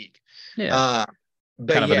twice a week. Yeah. Uh,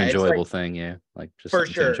 but Kind of an yeah, it's like enjoyable thing. Yeah. Like just for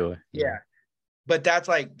something to sure. enjoy. Yeah. Yeah. But that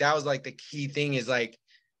was like the key thing is like,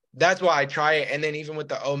 that's why I try it. And then even with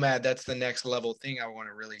the OMAD, that's the next level thing I want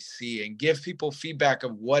to really see and give people feedback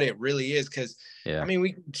of what it really is. Cause I Yeah. mean,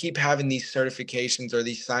 we keep having these certifications or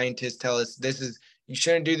these scientists tell us you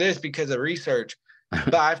shouldn't do this because of research.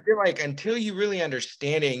 But I feel like until you really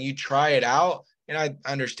understand it and you try it out, and I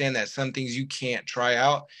understand that some things you can't try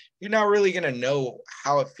out, you're not really going to know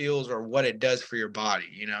how it feels or what it does for your body,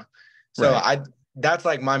 you know? So Right. that's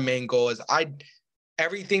like my main goal is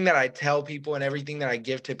everything that I tell people and everything that I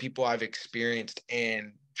give to people I've experienced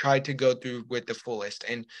and tried to go through with the fullest.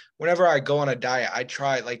 And whenever I go on a diet, I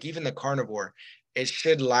try, like even the carnivore, it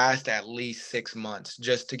should last at least 6 months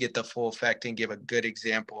just to get the full effect and give a good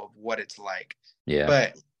example of what it's like. Yeah.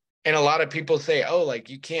 But, and a lot of people say, oh, like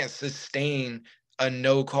you can't sustain a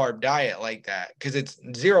no carb diet like that because it's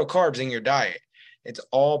zero carbs in your diet. It's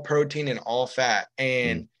all protein and all fat. Mm.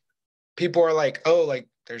 And people are like, oh, like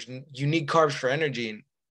you need carbs for energy. And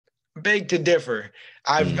beg to differ.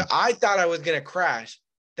 Mm. I thought I was gonna crash.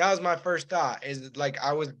 That was my first thought, is like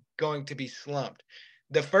I was going to be slumped.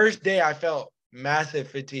 The first day I felt massive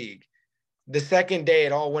fatigue. The second day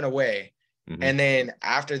it all went away. Hmm. And then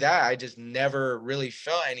after that, I just never really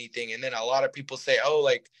felt anything. And then a lot of people say, oh,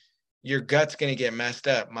 like your gut's gonna get messed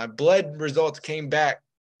up. My blood results came back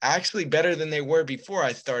actually better than they were before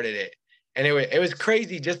I started it. And it was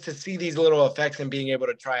crazy just to see these little effects and being able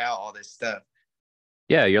to try out all this stuff.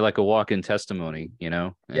 Yeah. You're like a walk-in testimony, you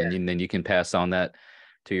know, and Yeah. then you can pass on that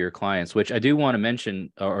to your clients, which I do want to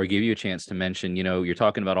mention or give you a chance to mention, you know, you're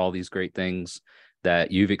talking about all these great things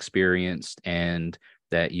that you've experienced and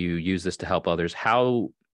that you use this to help others.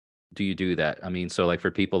 How do you do that? I mean, so like for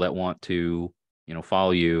people that want to, you know,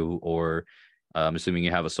 follow you, or I'm assuming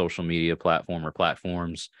you have a social media platform or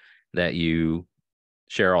platforms that you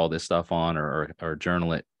share all this stuff on, or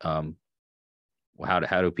journal it. How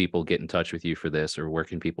do people get in touch with you for this, or where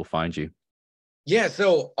can people find you? Yeah,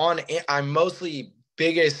 so I'm mostly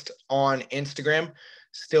biggest on Instagram,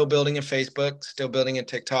 still building a Facebook, still building a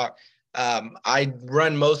TikTok. I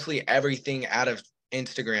run mostly everything out of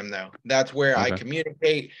Instagram though. That's where I Okay.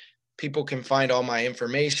 communicate. People can find all my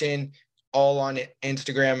information all on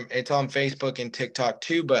Instagram. It's on Facebook and TikTok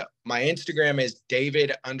too, but my Instagram is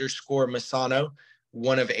David underscore Messano,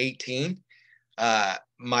 one of 18.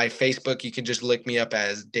 My Facebook, you can just look me up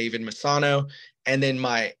as David Messano. And then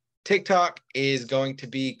my TikTok is going to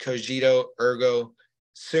be Cogito Ergo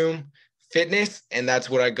Sum Fitness, and that's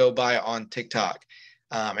what I go by on TikTok.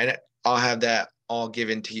 And I'll have that all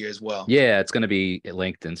given to you as well. Yeah, it's going to be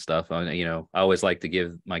linked and stuff. You know, I always like to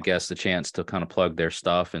give my guests a chance to kind of plug their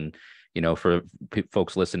stuff, and you know, for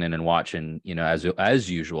folks listening and watching, you know, as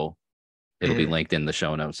usual, it'll be Mhm. linked in the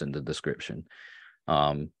show notes and the description.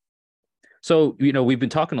 Um, so you know, we've been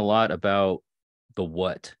talking a lot about the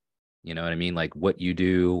what, you know what I mean, like what you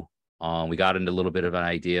do. We got into a little bit of an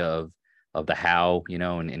idea of the how, you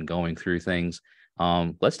know, and going through things.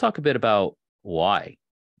 Let's talk a bit about why.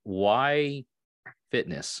 Why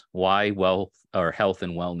fitness? Why wealth or health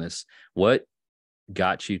and wellness? What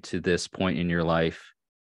got you to this point in your life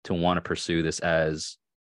to want to pursue this as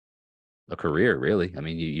a career? Really, I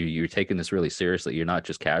mean, you're taking this really seriously. You're not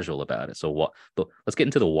just casual about it. So what? Let's get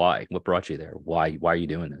into the why. What brought you there? Why are you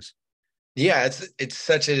doing this? Yeah, it's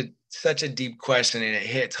such a deep question, and it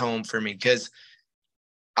hits home for me because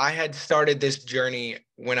I had started this journey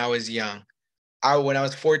when I was young. When I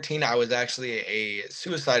was 14, I was actually a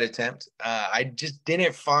suicide attempt. I just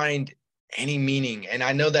didn't find any meaning. And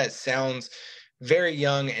I know that sounds very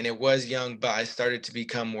young, and it was young, but I started to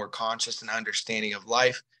become more conscious and understanding of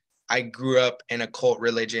life. I grew up in a cult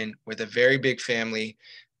religion with a very big family,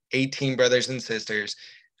 18 brothers and sisters.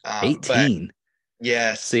 But 18.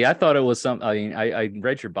 yes, See, I thought it was some. I mean, I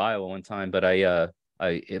read your bio one time, but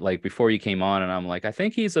like before you came on, and I'm like, I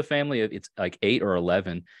think he's a family of it's like 8 or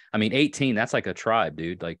 11. I mean, 18. That's like a tribe,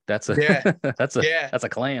 dude. Like that's a yeah, that's a yeah, that's a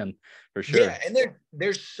clan for yeah. sure. And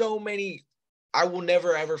there's so many. I will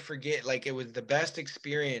never ever forget. Like, it was the best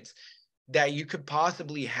experience that you could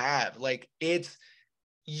possibly have. Like,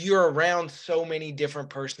 you're around so many different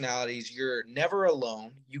personalities. You're never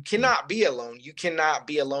alone. You Mm, cannot be alone. You cannot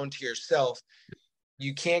be alone to yourself.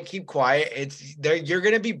 You can't keep quiet. It's there. You're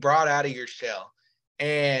going to be brought out of your shell.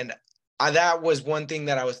 And that was one thing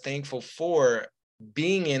that I was thankful for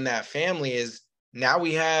being in that family is now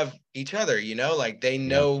we have each other, like they yeah,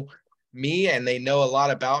 know me and they know a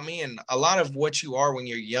lot about me, and a lot of what you are when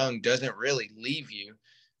you're young doesn't really leave you,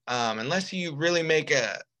 unless you really make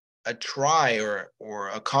a try or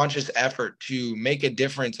a conscious effort to make a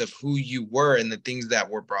difference of who you were and the things that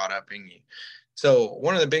were brought up in you. So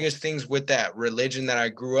one of the biggest things with that religion that I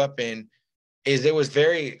grew up in is it was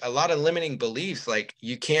a lot of limiting beliefs. Like,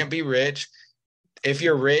 you can't be rich. If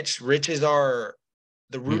you're rich, riches are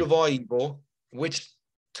the root mm, of all evil, which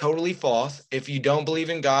totally false. If you don't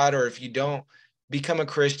believe in God, or if you don't become a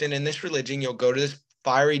Christian in this religion, you'll go to this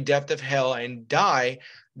fiery depth of hell and die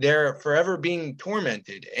there forever being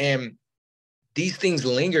tormented. And these things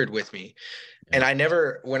lingered with me. yeah,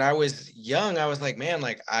 And when I was young, I was like, man,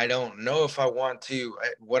 like, I don't know if I want to,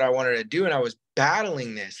 what I wanted to do. And I was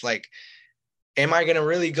battling this, like, am I going to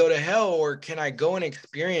really go to hell, or can I go and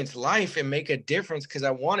experience life and make a difference? Because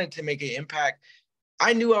I wanted to make an impact.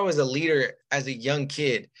 I knew I was a leader as a young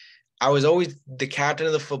kid. I was always the captain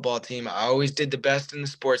of the football team. I always did the best in the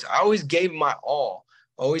sports. I always gave my all.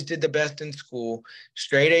 Always did the best in school.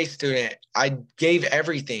 Straight A student. I gave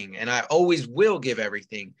everything, and I always will give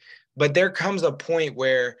everything. But there comes a point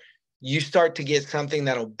where you start to get something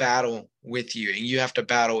that'll battle with you, and you have to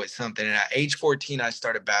battle with something. And at age 14, I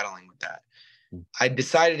started battling with that. mm, I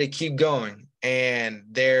decided to keep going, and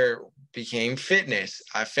there became fitness.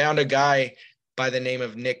 I found a guy by the name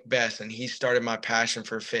of Nick Best, and he started my passion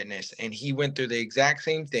for fitness. And he went through the exact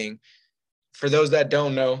same thing. For those that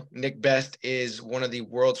don't know, Nick Best is one of the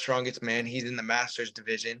world's strongest men. He's in the Masters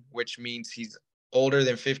division, which means he's older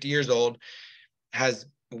than 50 years old.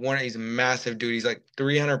 He's a massive dude. He's like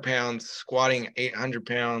 300 pounds, squatting 800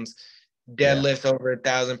 pounds, yeah. deadlift over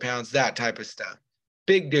 1,000 pounds, that type of stuff.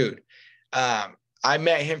 Big dude. Um, I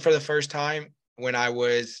met him for the first time when I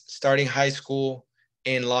was starting high school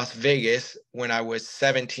in Las Vegas when I was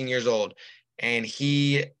 17 years old. And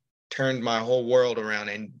he turned my whole world around.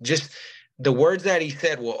 And just the words that he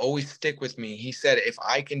said will always stick with me. He said, if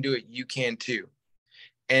I can do it, you can too.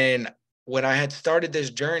 And when I had started this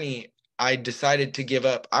journey, I decided to give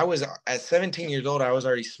up. I was at 17 years old, I was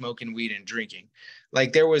already smoking weed and drinking.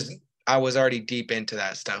 Like, I was already deep into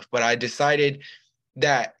that stuff, but I decided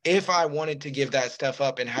that if I wanted to give that stuff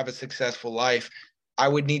up and have a successful life, I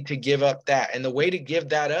would need to give up that. And the way to give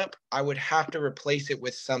that up, I would have to replace it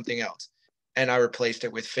with something else. And I replaced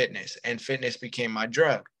it with fitness, and fitness became my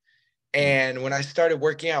drug. Mm, And when I started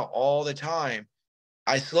working out all the time,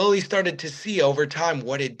 I slowly started to see over time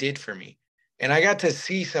what it did for me. And I got to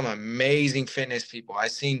see some amazing fitness people.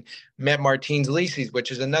 Met Martins Lisis,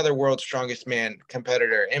 which is another world's strongest man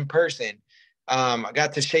competitor, in person. I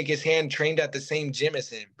got to shake his hand, trained at the same gym as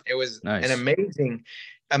him. It was an Nice.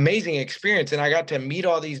 amazing experience. And I got to meet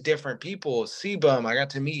all these different people. Sebum, I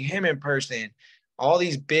got to meet him in person. All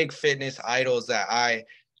these big fitness idols that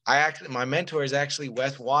my mentor is actually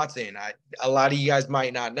Wes Watson. A lot of you guys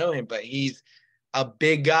might not know him, but he's a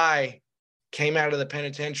big guy, came out of the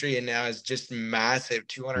penitentiary and now is just massive,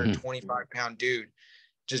 Mhm. 225-pound dude,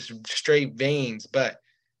 just straight veins. But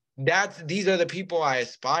these are the people I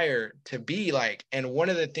aspire to be like. And one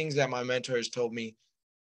of the things that my mentor has told me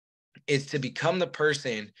is to become the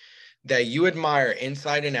person that you admire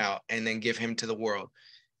inside and out and then give him to the world.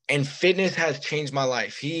 And fitness has changed my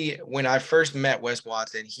life. When I first met Wes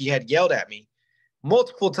Watson, he had yelled at me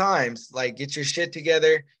multiple times, like, get your shit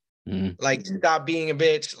together, Mhm. like, stop being a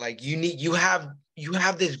bitch. Like, you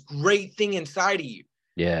have this great thing inside of you,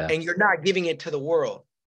 Yeah. and you're not giving it to the world.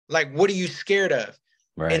 Like, what are you scared of?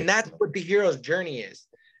 And Right. that's what the hero's journey is.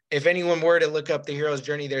 If anyone were to look up the hero's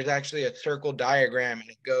journey, there's actually a circle diagram, and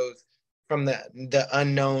it goes from the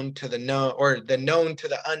unknown to the known, or the known to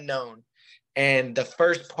the unknown. And the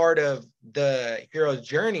first part of the hero's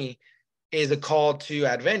journey is a call to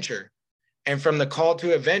adventure. And from the call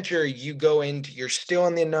to adventure, you're still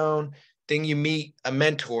in the unknown, then you meet a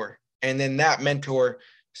mentor, and then that mentor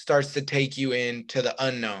starts to take you into the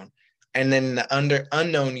unknown. And then the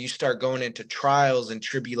unknown, you start going into trials and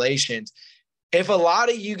tribulations. If a lot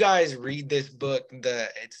of you guys read this book,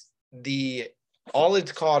 all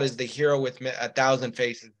it's called is The Hero with a Thousand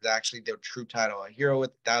Faces, is actually the true title, A Hero with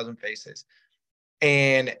a Thousand Faces.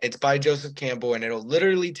 And it's by Joseph Campbell, and it'll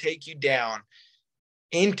literally take you down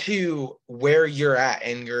into where you're at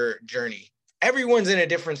in your journey. Everyone's in a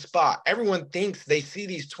different spot. Everyone thinks they see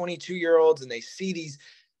these 22-year-olds and they see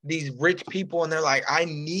these rich people and they're like, I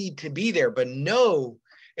need to be there. But no,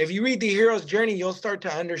 if you read the hero's journey, you'll start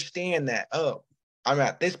to understand that, oh, I'm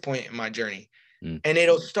at this point in my journey. And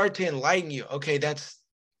it'll start to enlighten you. Okay,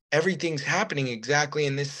 everything's happening exactly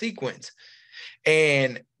in this sequence.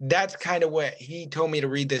 And that's kind of what he told me to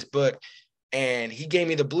read this book. And he gave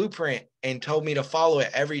me the blueprint and told me to follow it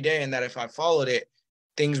every day. And that if I followed it,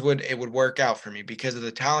 it would work out for me because of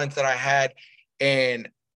the talents that I had and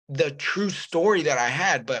the true story that I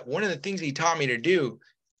had. But one of the things he taught me to do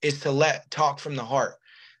is to talk from the heart.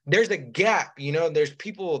 There's a gap, there's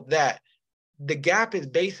people that the gap is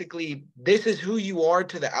basically, this is who you are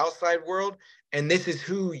to the outside world, and this is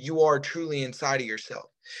who you are truly inside of yourself.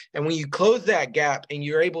 And when you close that gap and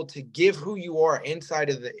you're able to give who you are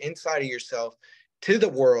inside of yourself to the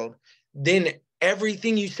world, then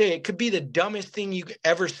everything you say, it could be the dumbest thing you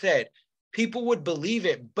ever said, people would believe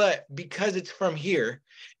it. But because it's from here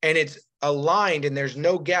and it's aligned and there's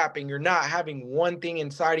no gap and you're not having one thing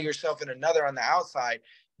inside of yourself and another on the outside,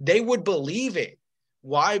 they would believe it.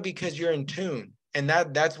 Why? Because you're in tune. And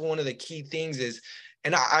that's one of the key things is,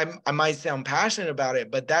 and I might sound passionate about it,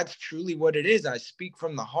 but that's truly what it is. I speak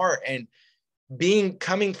from the heart. And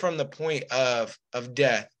coming from the point of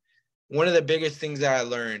death, one of the biggest things that I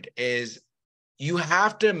learned is you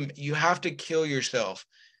have to kill yourself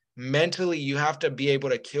mentally. You have to be able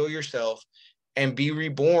to kill yourself and be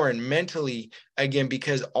reborn mentally again,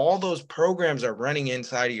 because all those programs are running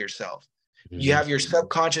inside of yourself. You have your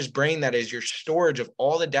subconscious brain that is your storage of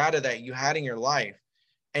all the data that you had in your life.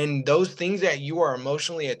 And those things that you are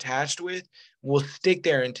emotionally attached with will stick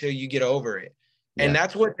there until you get over it. Yeah. And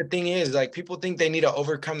that's what the thing is. Like, people think they need to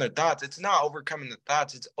overcome their thoughts. It's not overcoming the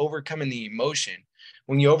thoughts. It's overcoming the emotion.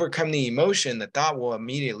 When you overcome the emotion, the thought will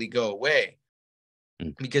immediately go away.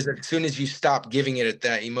 Because as soon as you stop giving it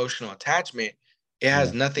that emotional attachment, it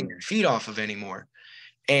has nothing to feed off of anymore.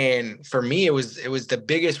 And for me, it was the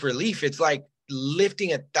biggest relief. It's like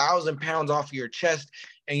lifting 1,000 pounds off of your chest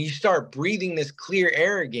and you start breathing this clear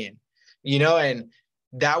air again, and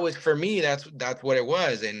that was, for me, that's what it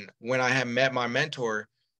was. And when I had met my mentor,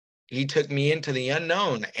 he took me into the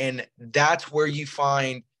unknown, and that's where you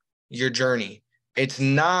find your journey. It's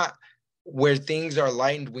not where things are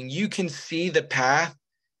lightened. When you can see the path,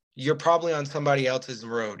 you're probably on somebody else's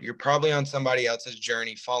road. You're probably on somebody else's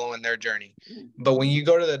journey, following their journey. But when you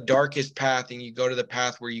go to the darkest path and you go to the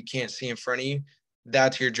path where you can't see in front of you,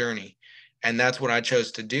 that's your journey. And that's what I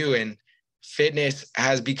chose to do. And fitness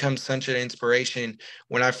has become such an inspiration.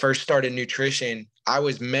 When I first started nutrition, I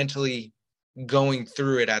was mentally going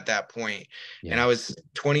through it at that point. Yeah. And I was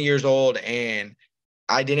 20 years old and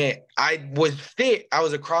I was fit. I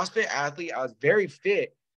was a CrossFit athlete. I was very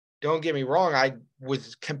fit. Don't get me wrong. I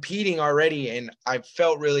was competing already and I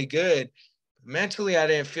felt really good. Mentally, I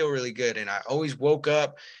didn't feel really good. And I always woke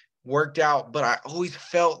up, worked out, but I always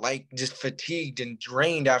felt like just fatigued and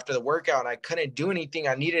drained after the workout. I couldn't do anything.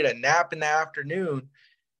 I needed a nap in the afternoon.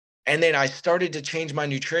 And then I started to change my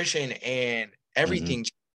nutrition and everything,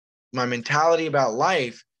 my mentality about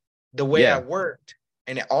life, the way I worked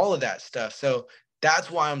and all of that stuff. So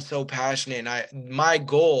that's why I'm so passionate. And my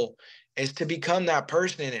goal is to become that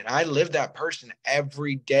person. And I live that person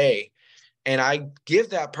every day. And I give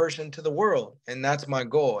that person to the world. And that's my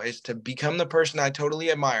goal, is to become the person I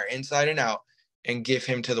totally admire inside and out and give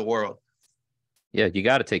him to the world. Yeah, you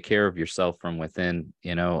got to take care of yourself from within.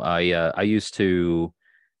 I used to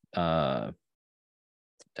do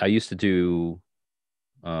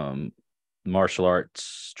martial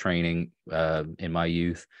arts training in my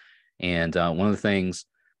youth. And one of the things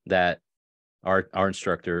that our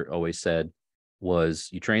instructor always said was,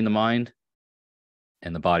 you train the mind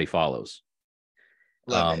and the body follows.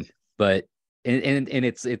 Love it. But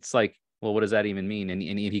it's like, well, what does that even mean? And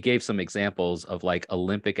he gave some examples of like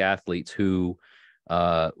Olympic athletes who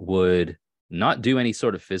would not do any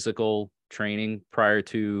sort of physical training prior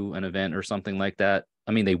to an event or something like that.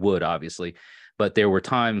 I mean, they would, obviously, but there were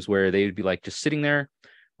times where they would be like just sitting there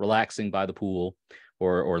relaxing by the pool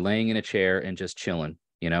or laying in a chair and just chilling,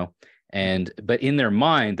 but in their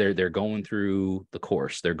mind, they're going through the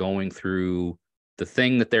course. They're going through the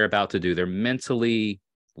thing that they're about to do. They're mentally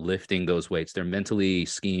lifting those weights. They're mentally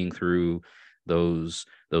skiing through those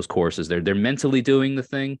courses. They're mentally doing the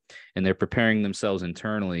thing, and they're preparing themselves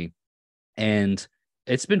internally. And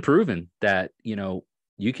it's been proven that,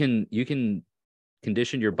 you can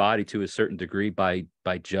condition your body to a certain degree by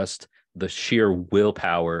just the sheer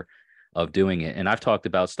willpower of doing it. And I've talked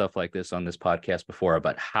about stuff like this on this podcast before,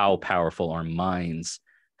 about how powerful our minds,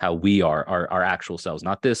 how we are, our actual selves,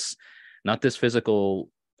 not this physical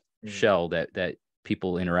shell that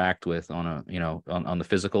people interact with on a, on the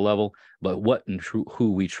physical level, but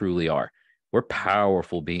who we truly are. We're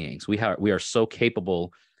powerful beings. We are so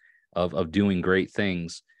capable of doing great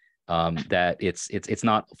things, that it's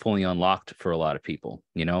not fully unlocked for a lot of people.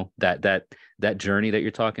 That journey that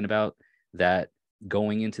you're talking about, that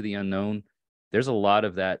going into the unknown, there's a lot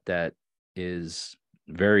of that is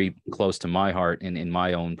very close to my heart in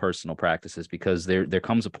my own personal practices, because there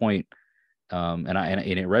comes a point, and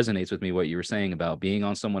it resonates with me what you were saying about being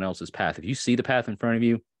on someone else's path. If you see the path in front of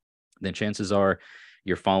you, then chances are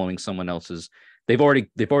you're following someone else's. They've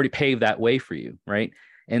already paved that way for you, right?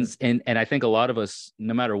 And I think a lot of us,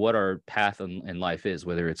 no matter what our path in life is,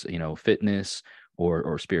 whether it's fitness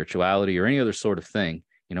or spirituality or any other sort of thing,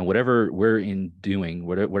 whatever we're in doing,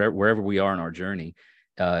 wherever we are in our journey,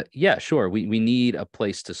 yeah, sure, we need a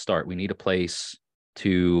place to start. We need a place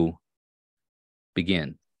to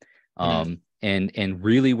begin. And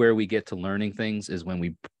really where we get to learning things is when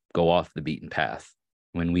we go off the beaten path,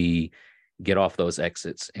 when we get off those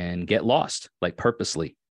exits and get lost, like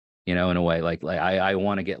purposely, in a way, like I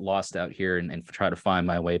want to get lost out here and try to find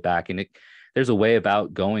my way back. And there's a way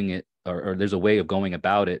about going it, or there's a way of going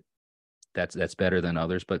about it that's better than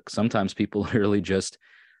others. But sometimes people literally just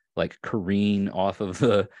like careen off of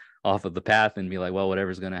the path and be like, well,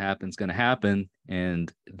 whatever's going to happen is going to happen.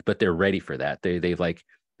 But they're ready for that.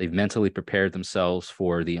 They've mentally prepared themselves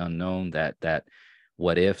for the unknown, that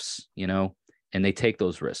what ifs, and they take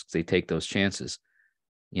those risks, they take those chances,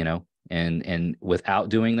 and without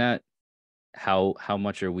doing that, how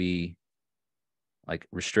much are we like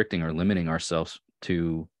restricting or limiting ourselves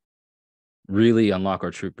to really unlock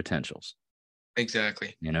our true potentials?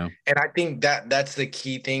 Exactly. And I think that's the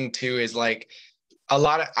key thing too, is like a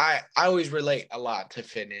lot of, I always relate a lot to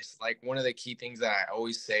fitness. Like one of the key things that I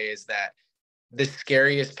always say is that the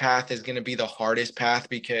scariest path is going to be the hardest path,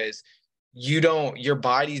 because your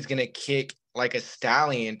body's going to kick like a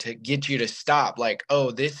stallion to get you to stop. Like,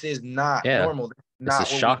 oh, this is not yeah, normal. This is this is not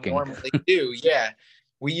what we shocking. normally do. Yeah.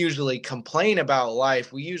 We usually complain about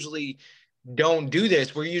life. We usually don't do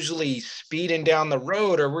this. We're usually speeding down the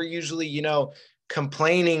road, or we're usually,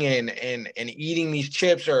 complaining and eating these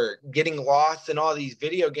chips, or getting lost in all these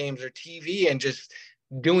video games or TV, and just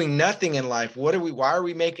doing nothing in life. Why are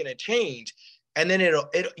we making a change? And then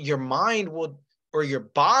your mind will, or your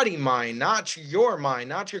body mind, not your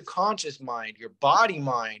conscious mind, your body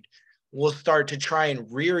mind will start to try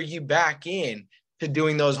and rear you back in to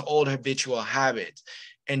doing those old habitual habits.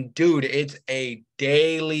 And dude, it's a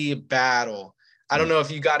daily battle. I don't know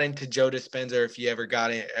if you got into Joe Dispenza, or if you ever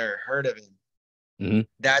got in or heard of him.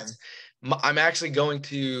 I'm actually going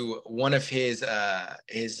to one of his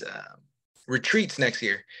retreats next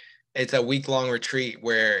year. It's a week-long retreat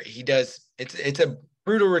where he does, it's a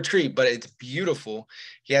brutal retreat, but it's beautiful.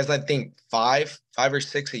 He has, I think, five or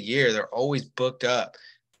six a year. They're always booked up.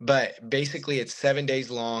 But basically it's 7 days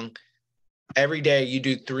long. Every day you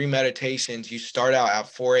do 3 meditations. You start out at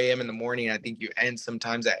 4 a.m. in the morning. I think you end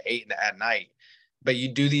sometimes at 8 at night. But you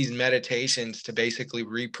do these meditations to basically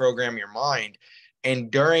reprogram your mind.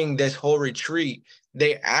 And during this whole retreat,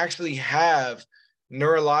 they actually have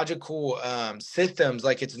neurological systems,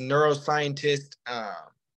 like it's neuroscientist,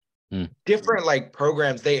 different like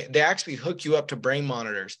programs. They actually hook you up to brain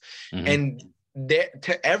monitors, and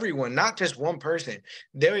to everyone, not just one person.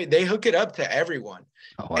 They hook it up to everyone.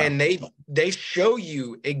 Oh, wow. And they show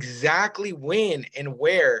you exactly when and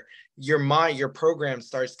where your program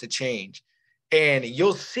starts to change, and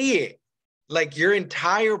you'll see it, like your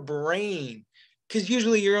entire brain, because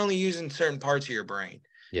usually you're only using certain parts of your brain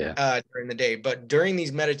during the day. But during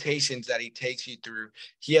these meditations that he takes you through,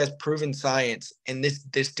 he has proven science. And this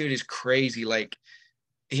dude is crazy. Like,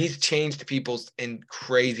 he's changed people in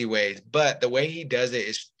crazy ways. But the way he does it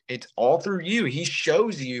is it's all through you. He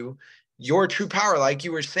shows you your true power, like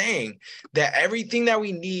you were saying, that everything that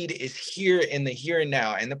we need is here in the here and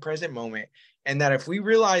now, in the present moment. And that if we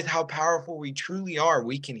realize how powerful we truly are,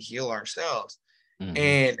 we can heal ourselves.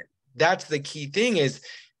 And that's the key thing, is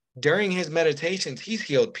during his meditations, he's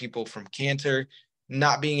healed people from cancer,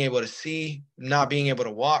 not being able to see, not being able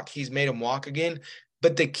to walk. He's made them walk again.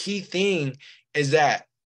 But the key thing is that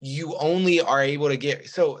you only are able to get,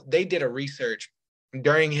 so they did a research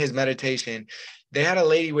during his meditation, they had a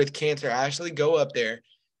lady with cancer actually go up there,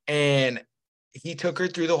 and he took her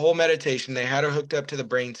through the whole meditation. They had her hooked up to the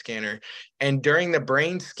brain scanner. And during the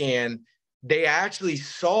brain scan, they actually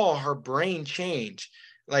saw her brain change.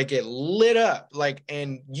 Like it lit up, like,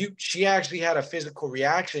 and she actually had a physical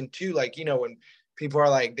reaction too. Like, you know, when people are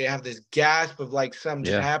like, they have this gasp of like something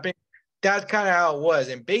just Yeah. happened. That's kind of how it was.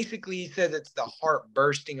 And basically he says it's the heart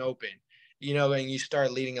bursting open, you know, and you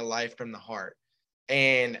start leading a life from the heart.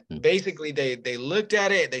 And Mm. basically they looked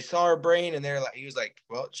at it, they saw her brain, and they're like, he was like,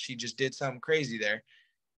 well, she just did something crazy there.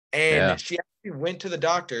 Yeah. And she actually went to the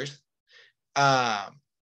doctors. Um,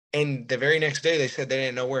 and the very next day they said they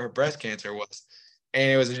didn't know where her breast cancer was, and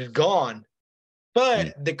it was just gone. Mm.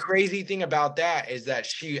 But the crazy thing about that is that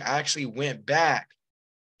she actually went back,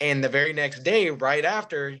 and the very next day, right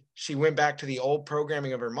after, she went back to the old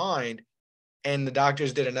programming of her mind, and the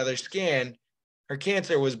doctors did another scan. Her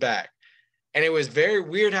cancer was back. And it was very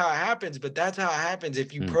weird how it happens, but that's how it happens.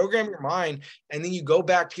 If you Mm. program your mind and then you go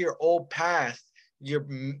back to your old past,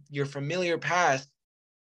 your familiar past,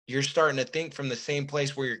 you're starting to think from the same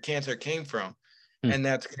place where your cancer came from, Mm. and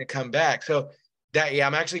that's going to come back. So that, yeah,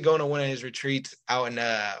 I'm actually going to one of his retreats out in,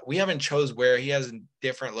 we haven't chose where. He has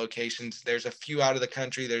different locations. There's a few out of the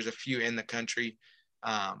country. There's a few in the country.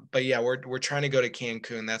 But yeah, we're trying to go to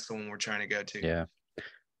Cancun. That's the one we're trying to go to. Yeah.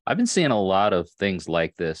 I've been seeing a lot of things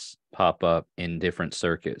like this pop up in different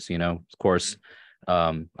circuits, you know. Of course,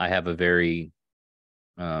 I have a very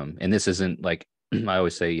and this isn't like I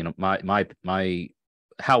always say, you know, my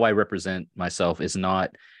how I represent myself is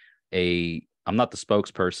not I'm not the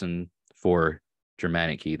spokesperson for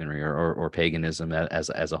Germanic heathenry or paganism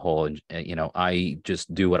as a whole. And you know, I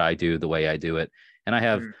just do what I do the way I do it. And I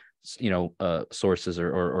have, you know, sources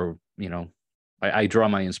or you know, I draw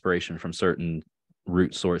my inspiration from certain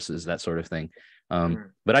root sources, that sort of thing.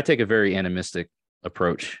 But I take a very animistic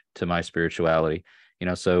approach to my spirituality, you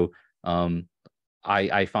know, so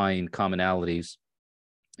I find commonalities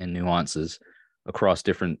and nuances across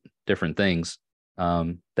different things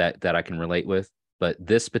that I can relate with. But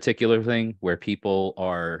this particular thing where people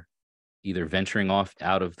are either venturing off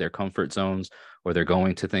out of their comfort zones, or they're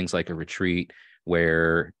going to things like a retreat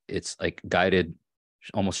where it's like guided,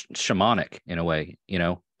 almost shamanic in a way, you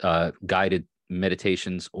know, guided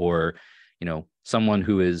meditations, or, you know, someone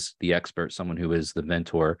who is the expert, someone who is the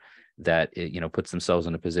mentor that, you know, puts themselves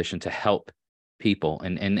in a position to help people.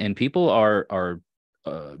 And people are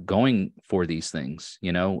going for these things,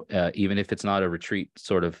 you know, even if it's not a retreat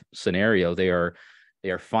sort of scenario, they are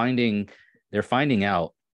finding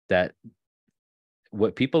out that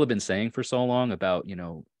what people have been saying for so long about, you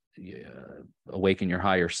know, awaken your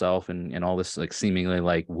higher self and all this like seemingly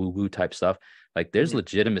like woo woo type stuff, like there's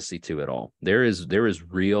legitimacy to it all. There is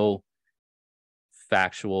real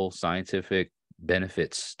factual scientific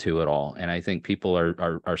benefits to it all. And I think people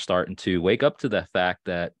are starting to wake up to the fact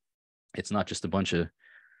that it's not just a bunch of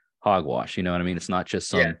hogwash, you know what I mean? It's not just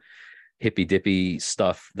some hippy dippy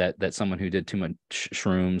stuff that someone who did too much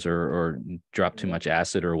shrooms or dropped too much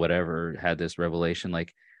acid or whatever had this revelation.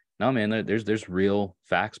 Like, no, man, there's real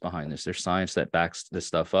facts behind this. There's science that backs this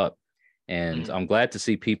stuff up. And I'm glad to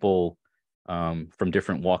see people from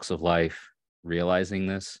different walks of life realizing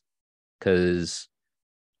this, because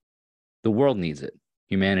the world needs it.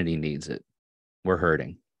 Humanity needs it. We're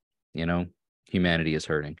hurting, you know, humanity is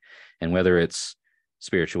hurting. And whether it's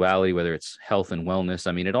spirituality, whether it's health and wellness,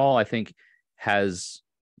 I mean, it all, I think, has,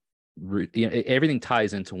 you know, everything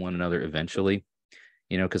ties into one another eventually,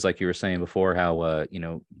 you know, because like you were saying before, how, you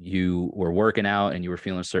know, you were working out and you were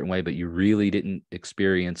feeling a certain way, but you really didn't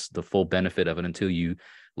experience the full benefit of it until you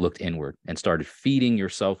looked inward and started feeding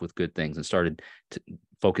yourself with good things and started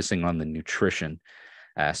focusing on the nutrition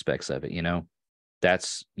aspects of it, you know.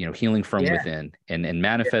 That's, you know, healing from within and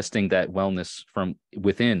manifesting that wellness from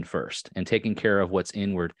within first, and taking care of what's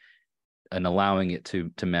inward and allowing it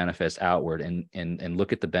to manifest outward, and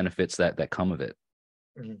look at the benefits that come of it.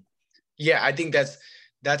 Yeah, I think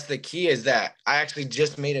that's the key, is that I actually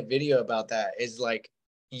just made a video about that. Is like,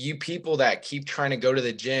 you people that keep trying to go to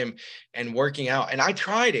the gym and working out. And I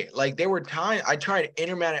tried it. Like, there were times I tried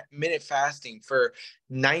intermittent fasting for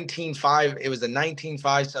 19/5. It was a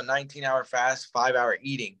 19/5, so 19-hour fast, 5-hour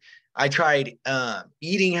eating. I tried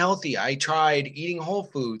eating healthy. I tried eating whole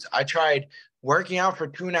foods. I tried working out for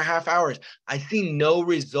 2.5 hours. I see no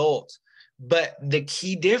results. But the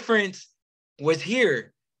key difference was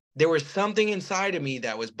here. There was something inside of me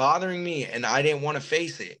that was bothering me, and I didn't want to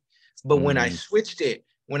face it. But when I switched it,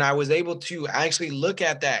 when I was able to actually look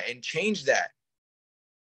at that and change that,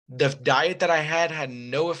 the diet that I had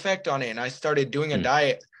no effect on it. And I started doing a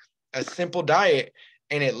diet, a simple diet,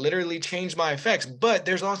 and it literally changed my effects. But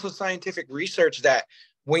there's also scientific research that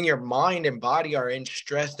when your mind and body are in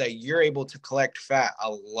stress, that you're able to collect fat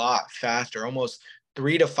a lot faster, almost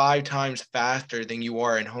 3 to 5 times faster than you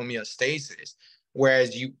are in homeostasis.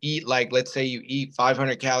 Whereas you eat, like, let's say you eat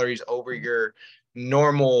 500 calories over your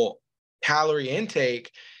normal calorie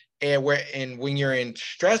intake, and when you're in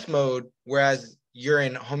stress mode, whereas you're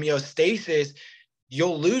in homeostasis,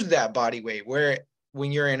 you'll lose that body weight. Where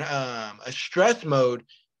when you're in a stress mode,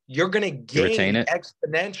 you're going to You retain gain it.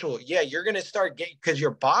 exponential. Yeah, you're going to start getting, because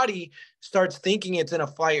your body starts thinking it's in a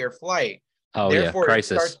fight or flight. Oh yeah, Therefore, it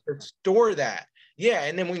starts crisis. to store that. Yeah.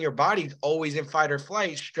 And then when your body's always in fight or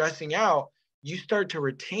flight, stressing out, you start to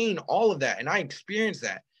retain all of that. And I experienced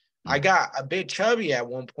that. I Mm, got a bit chubby at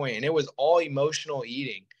one point, and it was all emotional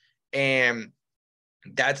eating. And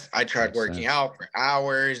I tried makes working sense. out for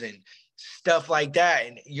hours and stuff like that,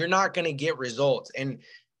 and you're not going to get results. And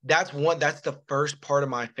that's the first part of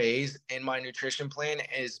my phase in my nutrition plan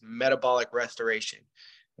is metabolic restoration.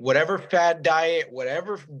 Whatever fad diet,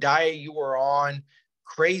 whatever diet you were on,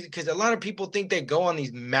 crazy, because a lot of people think they go on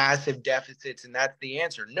these massive deficits and that's the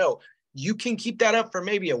answer. No, you can keep that up for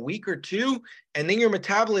maybe a week or two, and then your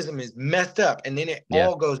metabolism is messed up, and then it Yeah.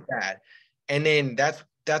 all goes bad. And then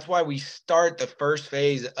that's why we start the first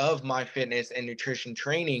phase of my fitness and nutrition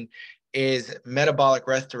training is metabolic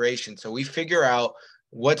restoration. So we figure out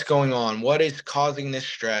what's going on, what is causing this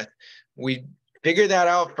stress. We figure that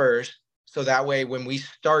out first. So that way, when we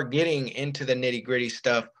start getting into the nitty gritty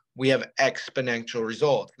stuff, we have exponential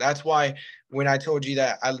results. That's why when I told you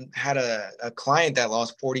that I had a client that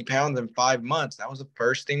lost 40 pounds in 5 months, that was the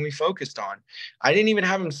first thing we focused on. I didn't even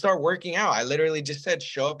have him start working out. I literally just said,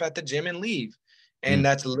 show up at the gym and leave. And Mm.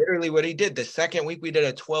 that's literally what he did. The second week, we did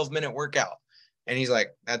a 12-minute workout. And he's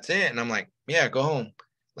like, that's it. And I'm like, yeah, go home.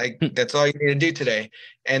 Like, that's all you need to do today.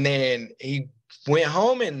 And then he went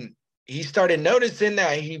home and he started noticing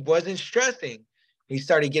that he wasn't stressing. He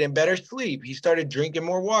started getting better sleep. He started drinking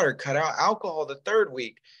more water, cut out alcohol the third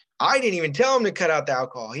week. I didn't even tell him to cut out the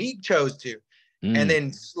alcohol. He chose to. And Mm.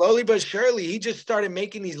 then slowly but surely, he just started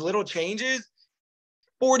making these little changes.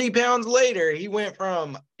 40 pounds later, he was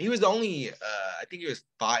only, I think he was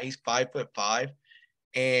he's 5'5",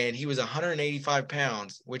 and he was 185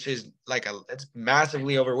 pounds, which is it's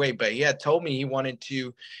massively overweight. But he had told me he wanted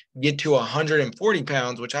to get to 140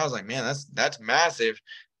 pounds, which I was like, man, that's massive,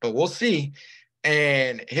 but we'll see.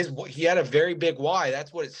 And he had a very big why.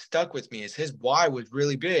 That's what it stuck with me, is his why was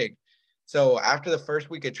really big. So after the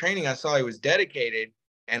first week of training, I saw he was dedicated,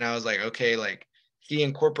 and I was like, okay, like, he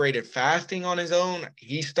incorporated fasting on his own.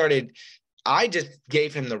 I just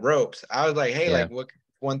gave him the ropes. I was like, hey, Yeah. like, what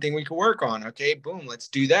one thing we could work on? Okay, boom, let's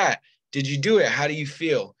do that. Did you do it? How do you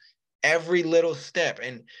feel? Every little step.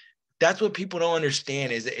 And that's what people don't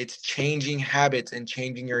understand, is it's changing habits and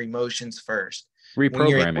changing your emotions first. When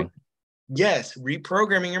you're able, Reprogramming. yes,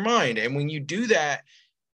 reprogramming your mind. And when you do that,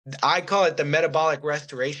 I call it the metabolic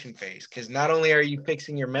restoration phase, because not only are you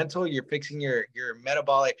fixing your mental, you're fixing your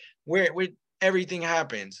metabolic, where everything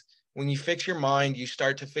happens. When you fix your mind, you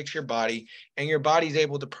start to fix your body, and your body's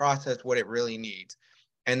able to process what it really needs.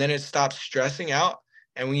 And then it stops stressing out.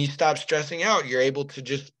 And when you stop stressing out, you're able to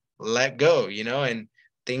just let go, and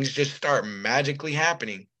things just start magically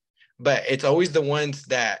happening. But it's always the ones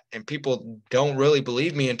that, and people don't really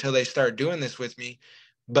believe me until they start doing this with me,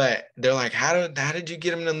 but they're like, how did you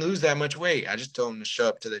get him to lose that much weight? I just told him to show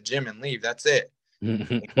up to the gym and leave. That's it. He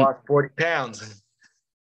the lost 40 pounds.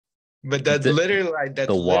 But the that's literally what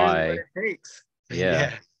why. it takes. Yeah.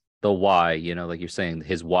 Yeah. The why, like you're saying,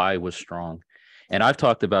 his why was strong. And I've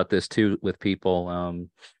talked about this too with people,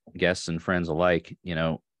 guests and friends alike,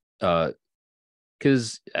 because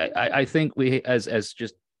I think we as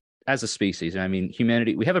just as a species, I mean,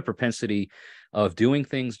 humanity, we have a propensity of doing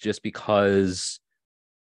things just because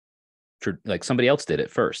like somebody else did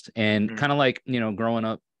it first. And Mm. kind of like, growing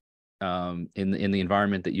up in the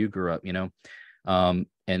environment that you grew up,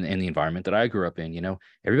 and in the environment that I grew up in,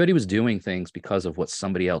 everybody was doing things because of what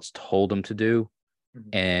somebody else told them to do, Mhm.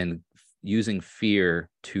 and using fear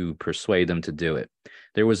to persuade them to do it.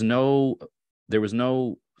 There was no there was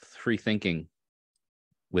no free thinking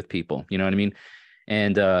with people, you know what I mean?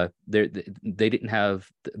 And they didn't have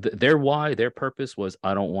their why, their purpose was,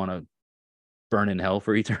 I don't want to burn in hell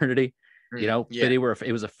for eternity, but Yeah.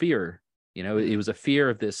 it was a fear, it Mhm. was a fear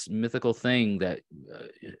of this mythical thing that,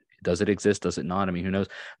 does it exist, does it not? I mean, who knows?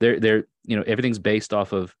 They're everything's based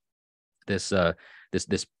off of this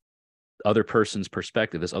this other person's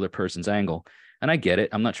perspective, this other person's angle. And I get it.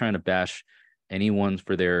 I'm not trying to bash anyone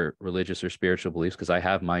for their religious or spiritual beliefs, because I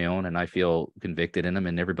have my own and I feel convicted in them,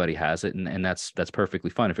 and everybody has it, and that's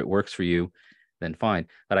perfectly fine. If it works for you, then fine.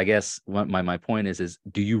 But I guess what my point is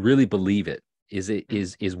do you really believe it?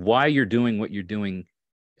 Is why you're doing what you're doing?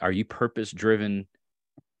 Are you purpose driven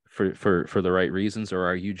for the right reasons, or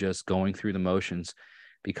are you just going through the motions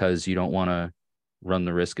because you don't want to run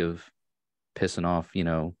the risk of pissing off,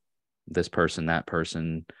 this person, that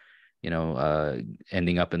person,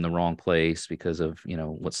 ending up in the wrong place because of,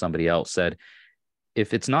 what somebody else said.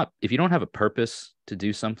 If you don't have a purpose to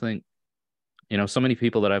do something, so many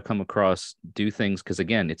people that I've come across do things because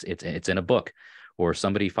again, it's in a book, or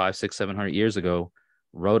somebody 5, 6, 700 years ago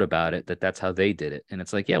wrote about it, that's how they did it. And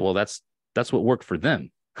it's like, yeah, well, that's what worked for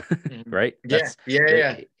them. Mhm. Right? Yeah,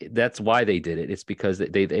 yeah, yeah. That's why they did it. It's because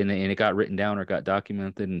and it got written down or got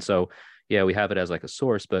documented. And so, yeah, we have it as like a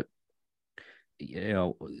source, but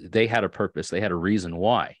they had a purpose. They had a reason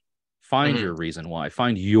why. Find Mhm. your reason why.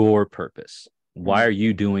 Find your purpose. Why Mhm. are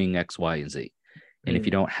you doing X, Y, and Z? And if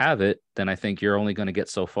you Mhm. don't have it, then I think you're only going to get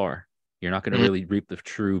so far. You're not going to Mhm. really reap the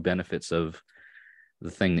true benefits of the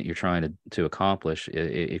thing that you're trying to accomplish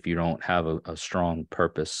if you don't have a strong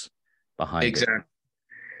purpose behind it. Exactly.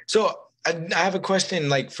 So I have a question,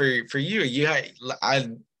 like for you.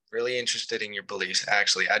 I'm really interested in your beliefs.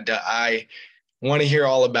 Actually, I want to hear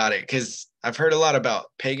all about it because I've heard a lot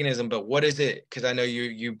about paganism. But what is it? Because I know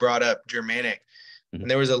you brought up Germanic, Mhm. and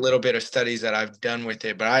there was a little bit of studies that I've done with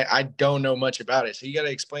it, but I don't know much about it. So you got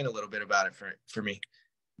to explain a little bit about it for me.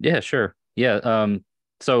 Yeah, sure. Yeah.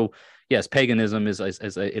 So yes, paganism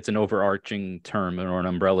it's an overarching term or an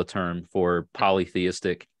umbrella term for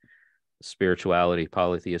polytheistic spirituality,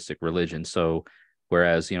 polytheistic religion. So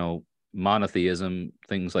whereas, monotheism,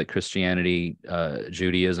 things like Christianity,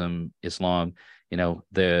 Judaism, Islam,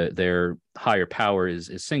 their higher power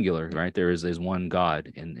is singular, right? There is one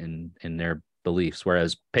God in their beliefs.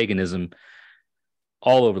 Whereas paganism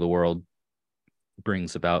all over the world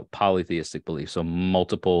brings about polytheistic beliefs, so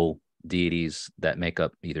multiple deities that make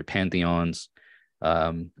up either pantheons,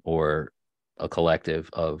 or a collective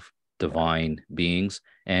of divine beings.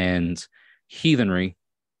 And heathenry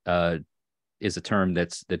uh, is a term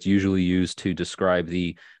that's usually used to describe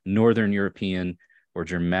the Northern European or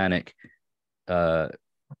Germanic uh,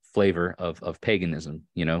 flavor of paganism.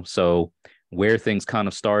 So where things kind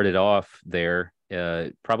of started off there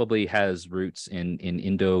probably has roots in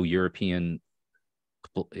Indo-European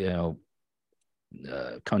you know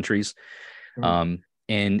countries, Mhm. um,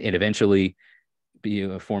 and it eventually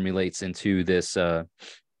formulates into this, or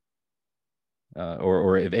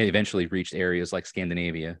it eventually reached areas like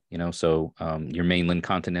Scandinavia. So your mainland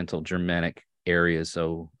continental Germanic areas.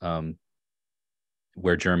 So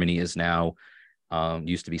where Germany is now,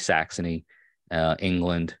 used to be Saxony.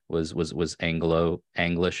 England was Angloland.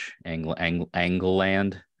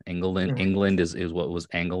 Mhm. England is what was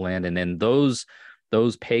Angleland, and then those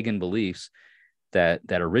pagan beliefs that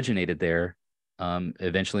originated there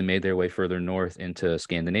eventually made their way further north into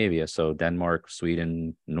Scandinavia. So Denmark,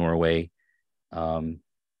 Sweden, Norway, um,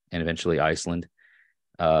 and eventually Iceland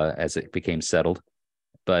as it became settled.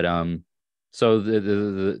 But so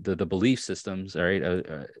the belief systems, all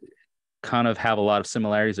right, kind of have a lot of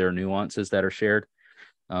similarities. There are nuances that are shared,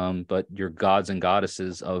 but your gods and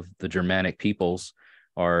goddesses of the Germanic peoples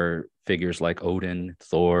are figures like Odin,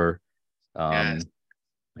 Thor, Yes. um,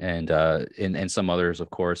 and some others, of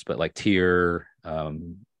course, but like Tyr,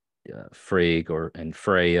 Frigg, and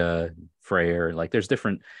Freya, Freyr. Like there's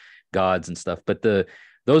different gods and stuff, but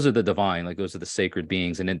those are the divine, like those are the sacred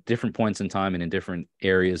beings. And at different points in time and in different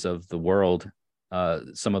areas of the world,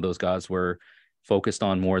 some of those gods were focused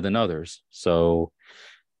on more than others. So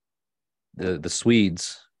the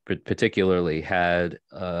Swedes particularly had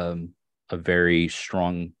a very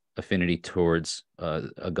strong affinity towards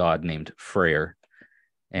a god named Freyr,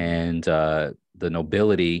 Mhm. and the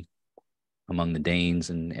nobility among the Danes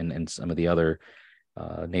and some of the other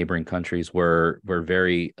neighboring countries were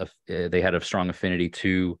very they had a strong affinity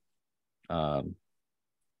to um,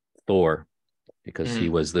 Thor, because he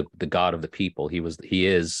Mhm. was the god of the people. He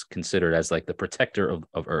is considered as like the protector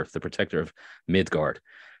of Earth, the protector of Midgard.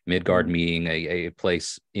 Midgard Mhm. being a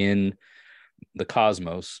place in the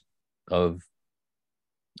cosmos of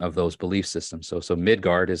those belief systems. So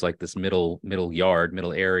Midgard is like this middle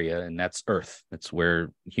area, and that's Earth. That's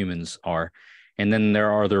where humans are. And then there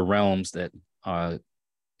are other realms that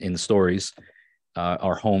in the stories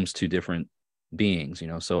are homes to different beings.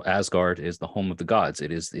 So Asgard is the home of the gods.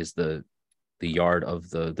 It is the yard of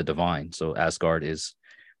the divine. So Asgard is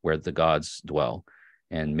where the gods dwell,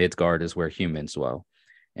 and Midgard is where humans dwell.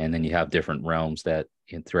 And then you have different realms that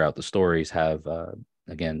throughout the stories have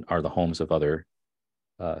again are the homes of other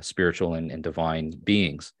spiritual and divine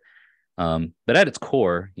beings. But at its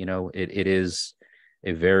core, it is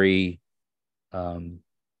a very um,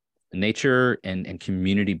 nature and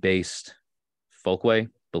community-based folkway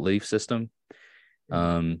belief system.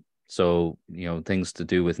 So, things to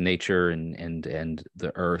do with nature and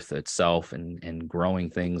the earth itself and growing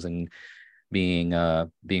things and being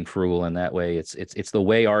frugal in that way. It's the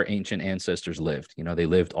way our ancient ancestors lived. They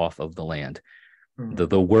lived off of the land.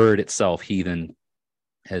 The word itself, heathen,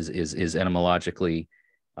 is etymologically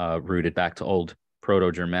rooted back to old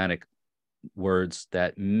Proto-Germanic words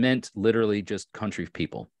that meant literally just country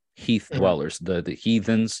people, heath dwellers. The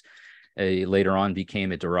heathens later on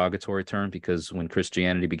became a derogatory term because when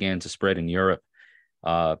Christianity began to spread in Europe,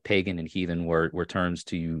 pagan and heathen were terms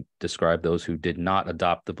to describe those who did not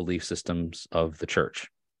adopt the belief systems of the church,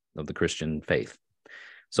 of the Christian faith.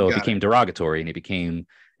 So it became derogatory, and it became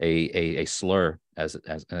a slur as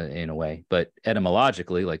in a way. But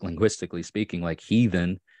etymologically, like linguistically speaking, like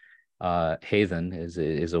heathen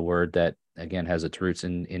is a word that again has its roots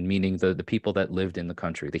in meaning the people that lived in the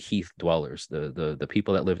country, the heath dwellers, the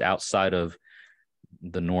people that lived outside of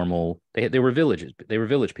the normal. They were villages. They were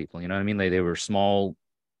village people. You know what I mean? They were small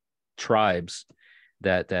tribes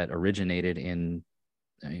that originated in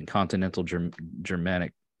continental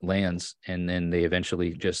Germanic lands, and then they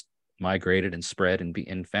eventually just migrated and spread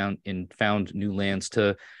and found new lands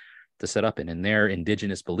to set up in, and their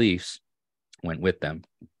indigenous beliefs went with them.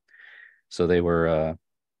 So they were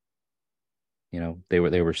they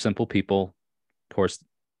were simple people. Of course,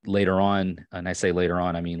 later on, and I say later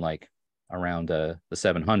on, I mean like around the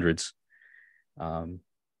 700s.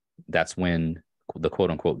 That's when the quote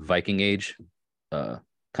unquote Viking age kind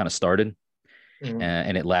of started,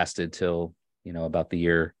 and it lasted till about the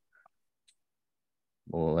year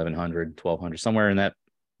 1100, 1200, somewhere in that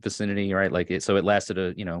vicinity, right? So it lasted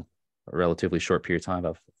a relatively short period of time,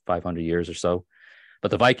 about 500 years or so.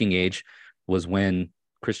 But the Viking age was when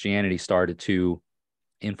Christianity started to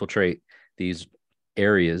infiltrate these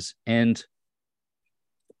areas, and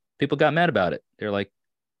people got mad about it. They're like,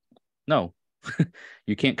 no,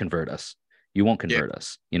 you can't convert us. You won't convert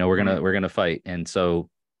us. We're gonna fight. And so,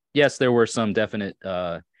 yes, there were some definite,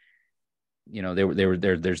 there's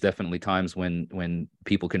definitely times when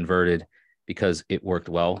people converted because it worked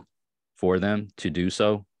well for them to do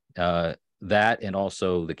so. That, and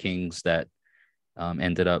also the kings that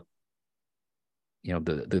ended up,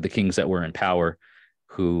 the kings that were in power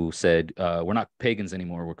who said, we're not pagans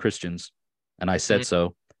anymore, we're Christians. And I said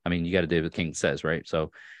so. I mean, you got to do what the king says, right?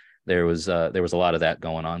 So there was a lot of that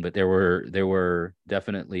going on, but there were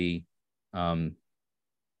definitely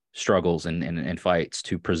struggles and fights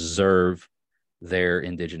to preserve their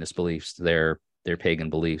indigenous beliefs, their pagan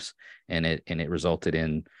beliefs, and it resulted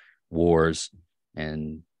in wars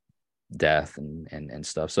and death and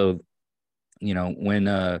stuff. So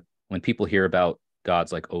when people hear about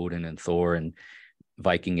gods like Odin and Thor and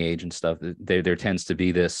Viking age and stuff, there tends to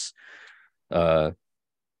be this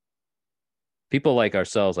people like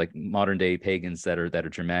ourselves, like modern day pagans that are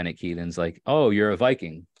Germanic heathens, like, oh, you're a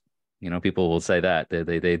Viking. People will say that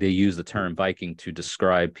they use the term Viking to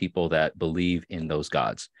describe people that believe in those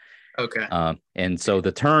gods. Okay. And so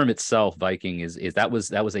the term itself, Viking, is that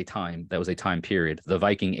was a time period. The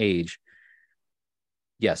Viking age,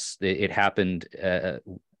 yes, it happened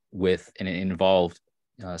with, and it involved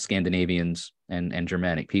Scandinavians and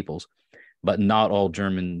Germanic peoples, but not all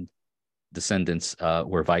German descendants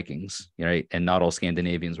were Vikings, right? And not all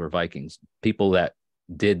Scandinavians were Vikings. People that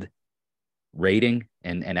did raiding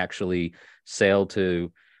and actually sailed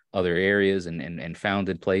to other areas and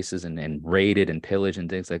founded places and raided and pillaged and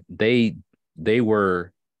things like they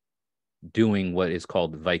were doing what is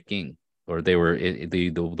called Viking, or they were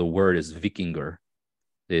the word is Vikinger.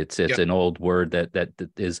 It's an old word that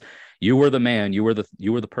is, you were the man, you were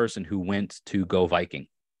the person who went to go Viking.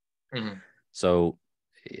 So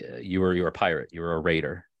you were a pirate, you were a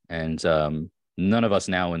raider, and none of us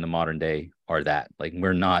now in the modern day are that. Like,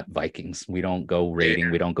 we're not Vikings. We don't go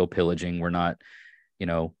raiding. We don't go pillaging. We're not,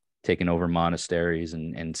 taking over monasteries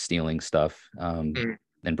and stealing stuff and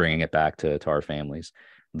bringing it back to our families.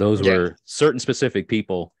 Those were certain specific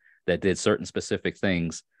people that did certain specific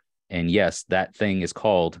things. And yes, that thing is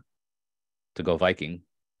called to go Viking.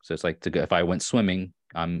 So it's like if I went swimming,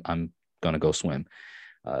 I'm going to go swim.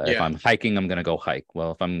 If I'm hiking, I'm going to go hike.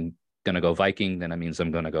 Well, if I'm going to go Viking, then that means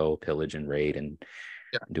I'm going to go pillage and raid and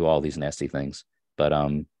do all these nasty things. But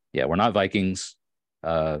we're not Vikings.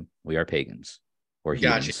 We are pagans or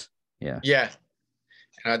heathens. Yeah.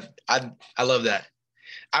 And I love that.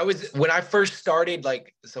 When I first started,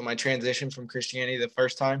 so my transition from Christianity the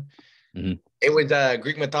first time, it was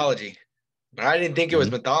Greek mythology, but I didn't think it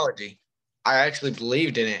was mythology. I actually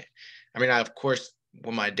believed in it. I mean, of course,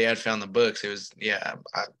 when my dad found the books, it was,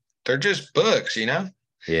 they're just books, you know.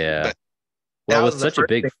 Yeah. But Well, that with was the such a first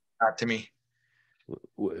big thing that got to me.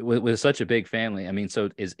 with such a big family, I mean, so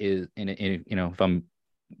is you know, if I'm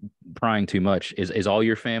prying too much, is all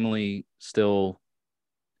your family still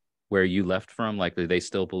where you left from? Like, do they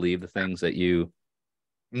still believe the things that you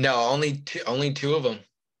No, only two of them.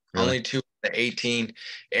 really? Only two of the 18.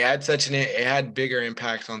 It had bigger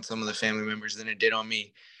impacts on some of the family members than it did on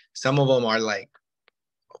me. Some of them are like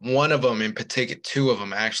one of them in particular, two of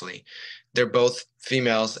them actually. They're both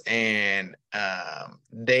females, and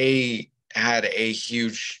they had a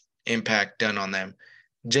huge impact done on them.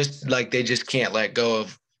 Just like they just can't let go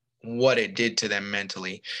of what it did to them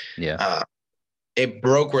mentally. Yeah. Uh, it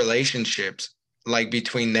broke relationships like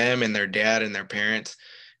between them and their dad and their parents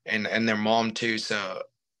and their mom too. So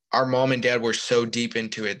our mom and dad were so deep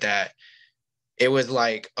into it that it was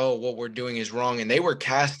like, oh, what we're doing is wrong. And they were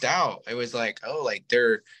cast out. It was like, oh, like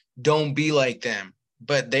they're don't be like them.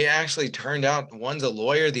 But they actually turned out one's a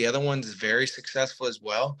lawyer, the other one's very successful as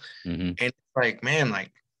well. Hmm. And it's like, man,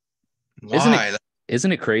 like Isn't it why?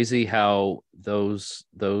 isn't it crazy how those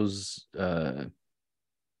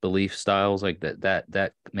belief styles, like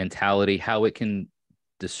that mentality, how it can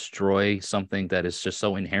destroy something that is just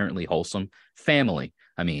so inherently wholesome? Family.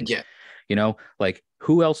 I mean, Yeah. you know, like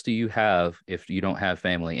who else do you have if you don't have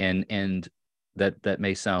family? And that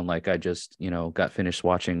may sound like I just, you know, got finished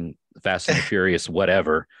watching Fast and the Furious,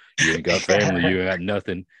 whatever. You ain't got family, you got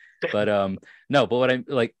nothing. But no, but what I'm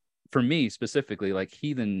like for me specifically, like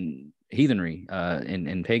heathenry,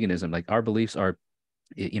 and paganism, like our beliefs are,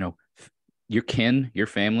 you know, your kin, your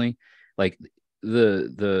family, like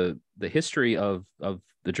the history of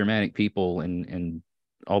the Germanic people and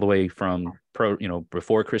all the way from you know,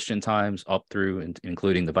 before Christian times up through and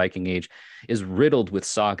including the Viking Age is riddled with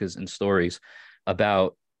sagas and stories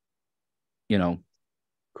about, you know,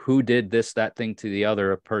 who did this, that thing to the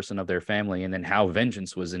other person of their family, and then how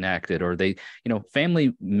vengeance was enacted, or they, you know,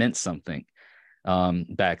 family meant something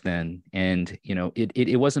back then. And, you know,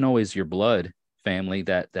 it wasn't always your blood family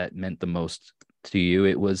that meant the most to you.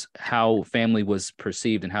 It was how family was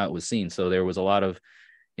perceived and how it was seen. So there was a lot of,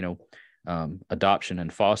 you know, adoption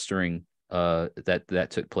and fostering that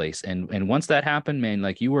took place. And once that happened, man,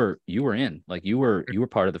 like you were in, like you were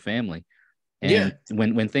part of the family. Yeah.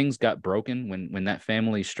 And when things got broken, when that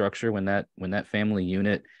family structure, when that family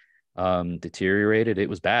unit deteriorated, it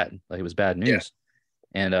was bad. Like it was bad Yeah. news.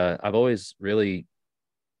 And I've always really,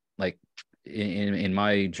 like, in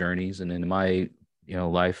my journeys and in my, you know,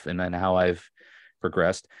 life, and then how I've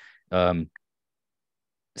progressed, um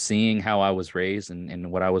seeing how I was raised and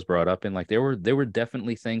what I was brought up in, like there were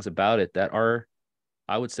definitely things about it that are,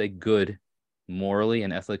 I would say, good, morally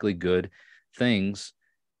and ethically good things.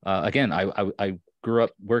 Again, I grew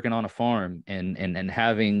up working on a farm and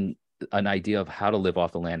having an idea of how to live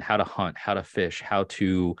off the land, how to hunt, how to fish, how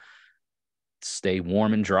to stay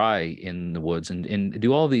warm and dry in the woods, and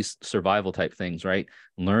do all these survival type things, right?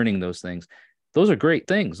 Learning those things. Those are great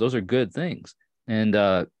things. Those are good things. And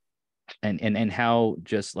and how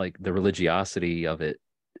just like the religiosity of it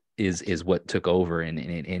is what took over, and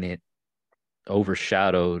it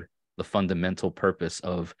overshadowed the fundamental purpose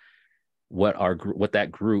of what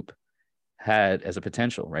that group had as a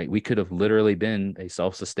potential, right? We could have literally been a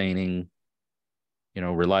self-sustaining, you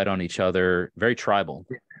know, relied on each other, very tribal,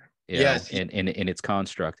 you know, Yes. in its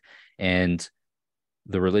construct. And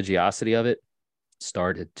the religiosity of it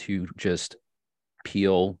started to just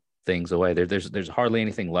peel things away. There's hardly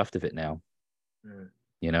anything left of it now, Mm.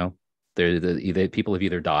 you know. People have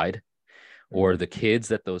either died, or Mhm. the kids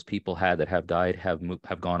that those people had that have died have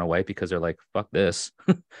gone away because they're like, fuck this.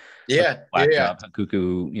 Fuck Yeah. Yeah. whack Yeah. job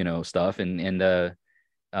cuckoo, you know, stuff. And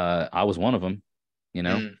I was one of them, you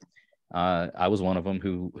know. Mm. I was one of them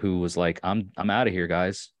who was like, I'm out of here,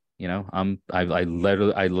 guys. You know, I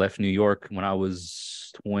left New York when I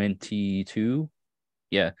was 22.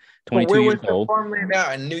 Yeah, So 22 where was years the old. farmland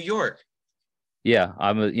out in New York? Yeah,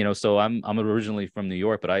 you know, so I'm originally from New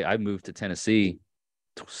York, but I moved to Tennessee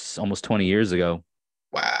almost 20 years ago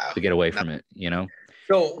Wow. to get away No. from it, you know.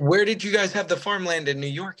 So where did you guys have the farmland in New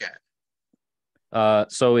York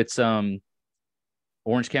at? So it's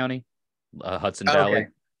Orange County, Hudson Okay. Valley.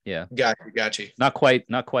 Yeah, Got you. not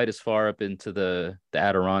quite as far up into the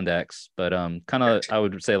Adirondacks, but kind of, Got you. I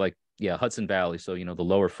would say, like, yeah, Hudson Valley. So, you know, the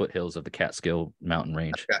lower foothills of the Catskill Mountain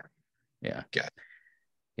Range. Got, Yeah, got.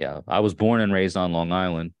 yeah. I was born and raised on Long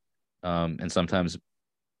Island, and sometimes,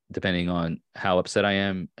 depending on how upset I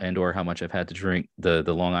am and or how much I've had to drink, the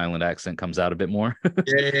Long Island accent comes out a bit more.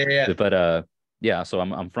 Yeah, yeah, yeah. But yeah. So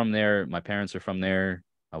I'm from there. My parents are from there.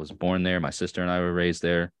 I was born there. My sister and I were raised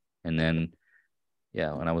there, and then,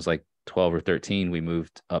 yeah, when I was like 12 or 13, we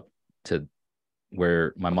moved up to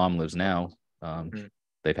where my mom lives now. Mm.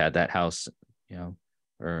 They've had that house,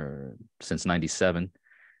 since 97,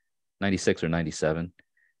 96 or 97.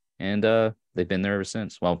 And they've been there ever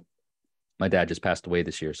since. Well, my dad just passed away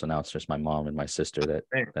this year, so now it's just my mom and my sister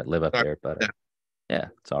that live up Sorry. there. But yeah,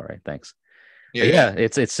 it's all right. Thanks. But Yeah. yeah,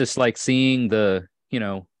 it's just like seeing I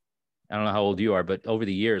don't know how old you are, but over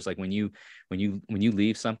the years, like when you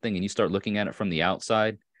leave something and you start looking at it from the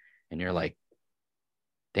outside, and you're like,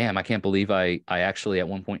 damn, I can't believe I actually at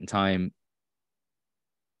one point in time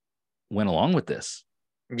went along with this.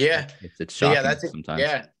 Yeah. It's Yeah, shocking that's it. sometimes.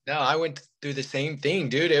 Yeah. No, I went through the same thing,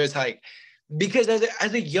 dude. It was like, because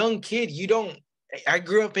as a young kid, you don't, I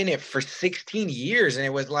grew up in it for 16 years, and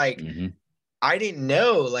it was like, Hmm. I didn't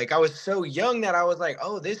know. Like, I was so young that I was like,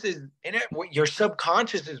 oh, this is in it. Your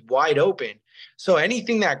subconscious is wide open. So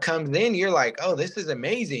anything that comes in, you're like, oh, this is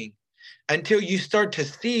amazing, until you start to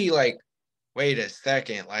see, like, wait a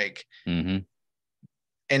second, like, Hmm.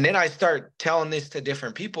 and then I start telling this to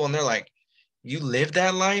different people, and they're like, you live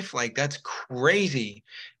that life? Like, that's crazy.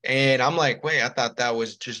 And I'm like, wait, I thought that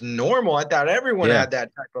was just normal. I thought everyone Yeah. had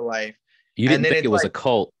that type of life. You And didn't then think it it's was a like,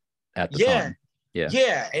 cult at the yeah, time. Yeah.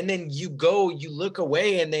 yeah. And then you look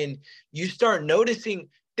away, and then you start noticing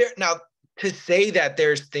there. Now, to say that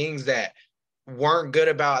there's things that weren't good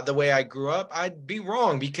about the way I grew up, I'd be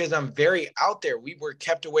wrong, because I'm very out there. We were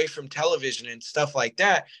kept away from television and stuff like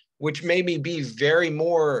that, which made me be very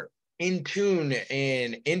more in tune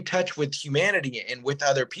and in touch with humanity and with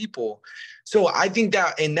other people. So I think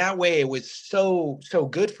that in that way it was so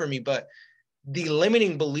good for me. But the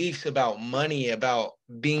limiting beliefs about money, about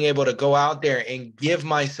being able to go out there and give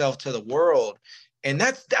myself to the world, and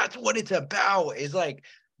that's what it's about, is like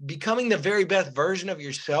becoming the very best version of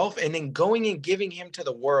yourself, and then going and giving him to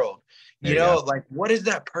the world. There you go. Like, what is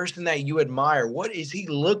that person that you admire? What does he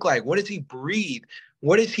look like? What does he breathe?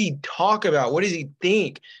 What does he talk about? What does he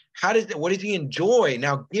think? What does he enjoy?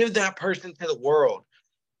 Now give that person to the world.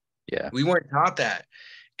 Yeah. We weren't taught that.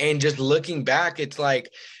 And just looking back, it's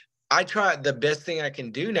like, I try, the best thing I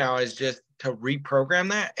can do now is just to reprogram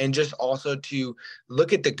that, and just also to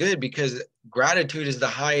look at the good, because gratitude is the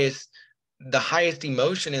highest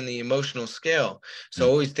emotion in the emotional scale. So Mm.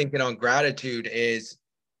 always thinking on gratitude is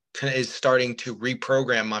starting to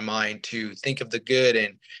reprogram my mind to think of the good,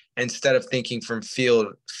 and instead of thinking from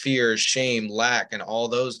fear, shame, lack, and all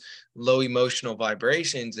those low emotional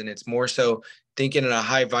vibrations. And it's more so thinking in a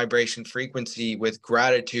high vibration frequency with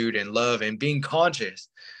gratitude and love, and being conscious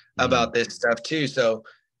Mm. about this stuff too. So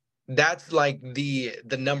that's like the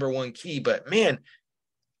number one key. But man,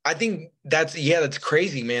 I think that's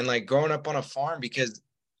crazy, man. Like, growing up on a farm, because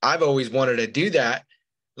I've always wanted to do that.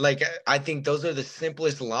 Like, I think those are the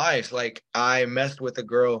simplest lives. Like, I messed with a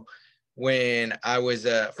girl when I was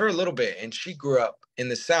for a little bit, and she grew up in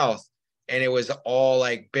the South, and it was all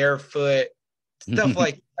like barefoot stuff,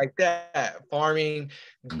 like that, farming,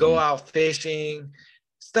 go Hmm. out fishing,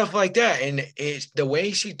 stuff like that. And it's the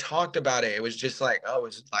way she talked about it, it was just like, oh,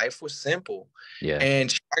 life was simple. Yeah.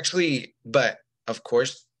 And she actually, but of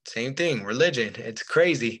course, same thing, religion. It's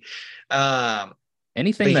crazy.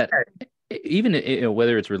 Anything But that, yeah, even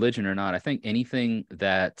whether it's religion or not, I think anything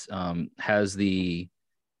that has the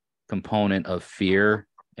component of fear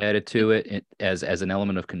added to it, as an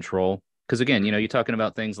element of control. Because again, you're talking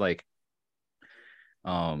about things like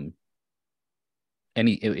um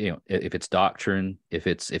if it's doctrine, if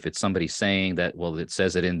it's somebody saying that, well, it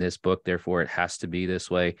says it in this book, therefore it has to be this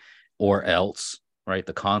way, or else, right?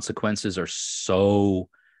 The consequences are so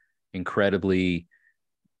incredibly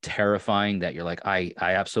terrifying that you're like, I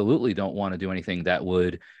absolutely don't want to do anything that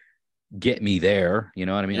would get me there. You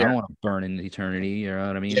know what I mean? I yeah, don't want to burn in eternity. You know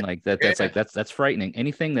what I mean? yeah, Like that. That's yeah. like that's frightening.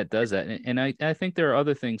 Anything that does that, and I think there are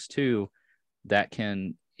other things too that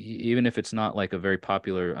can, even if it's not like a very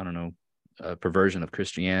popular, I don't know, perversion of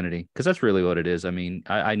Christianity, because that's really what it is. I mean,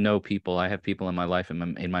 I know people. I have people in my life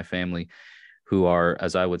and in my family who are,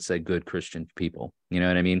 as I would say, good Christian people. You know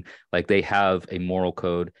what I mean? Like they have a moral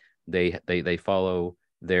code. They follow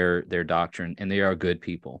their doctrine, and they are good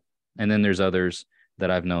people. And then there's others that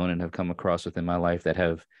I've known and have come across within my life that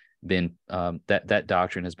have been that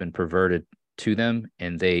doctrine has been perverted to them,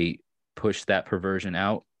 and they push that perversion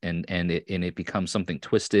out, and it becomes something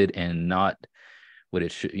twisted and not what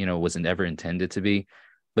it should, wasn't ever intended to be.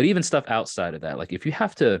 But even stuff outside of that, like if you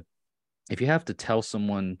have to tell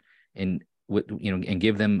someone and and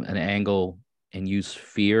give them an angle and use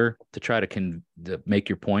fear to try to make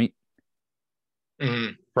your point,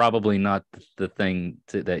 Mhm. probably not the thing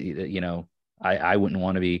that I wouldn't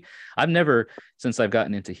want to be. I've never, since I've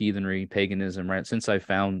gotten into heathenry, paganism, right? Since I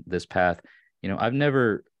found this path, I've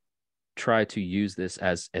never try to use this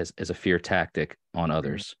as a fear tactic on Mhm.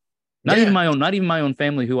 others. Yeah. Not even my own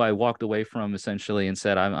family, who I walked away from essentially and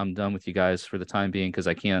said, I'm done with you guys for the time being, because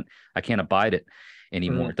I can't abide it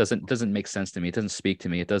anymore. Mhm. It doesn't make sense to me. It doesn't speak to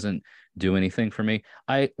me. It doesn't do anything for me.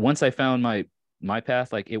 Once I found my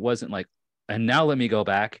path, like, it wasn't like, and now let me go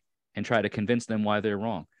back and try to convince them why they're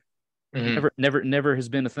wrong. Mhm. Never has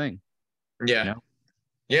been a thing, you Yeah. know?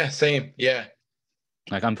 Yeah. Same. Yeah.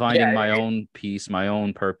 Like, I'm Yeah. finding my own peace, my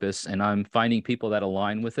own purpose, and I'm finding people that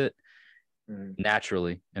align with it Mhm.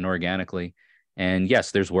 naturally and organically. And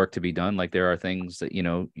yes, there's work to be done. Like, there are things that,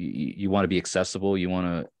 you want to be accessible. You want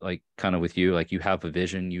to, like, kind of with you, like, you have a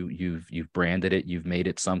vision, you've branded it, you've made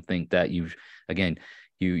it something that again,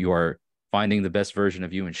 you are finding the best version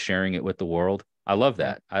of you and sharing it with the world. I love Mhm.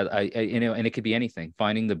 that. And it could be anything,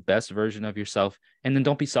 finding the best version of yourself. And then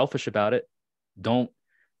don't be selfish about it. Don't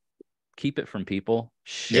keep it from people.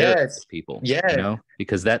 Share it Yes. with people, Yeah.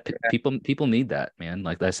 because people need that, man.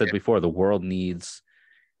 Like I said before, the world needs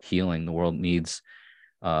healing. The world needs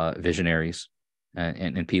visionaries,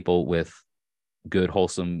 and people with good,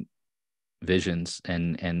 wholesome visions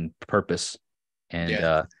and purpose. And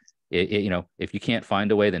Yeah. if you can't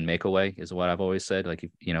find a way, then make a way, is what I've always said. Like,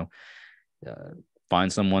 uh,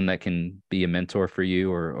 find someone that can be a mentor for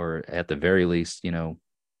you, or at the very least,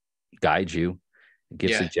 guide you, give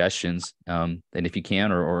Yeah. suggestions. And if you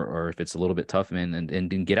can, or if it's a little bit tough, man,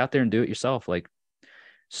 and get out there and do it yourself. Like,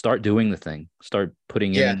 start doing the thing, start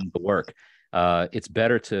putting Yeah. in the work. It's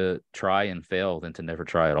better to try and fail than to never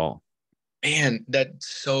try at all. Man, that's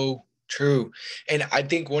so true. And I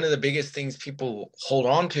think one of the biggest things people hold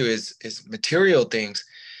on to is material things.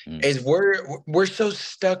 Mm. Is we're so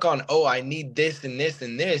stuck on, oh, I need this and this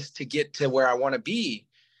and this to get to where I want to be.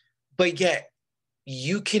 But yet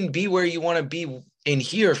you can be where you want to be in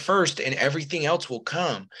here first and everything else will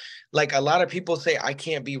come. Like, a lot of people say I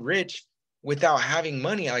can't be rich without having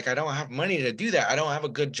money. Like, I don't have money to do that. I don't have a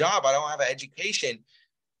good job. I don't have an education.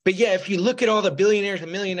 But yeah, if you look at all the billionaires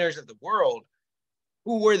and millionaires of the world,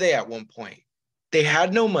 who were they at one point? They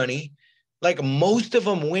had no money. Like, most of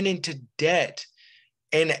them went into debt.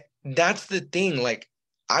 And that's the thing. Like,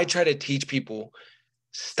 I try to teach people,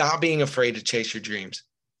 stop being afraid to chase your dreams.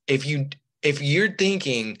 If you if you're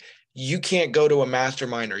thinking you can't go to a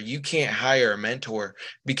mastermind or you can't hire a mentor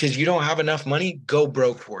because you don't have enough money, go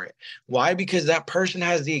broke for it. Why? Because that person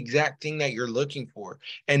has the exact thing that you're looking for,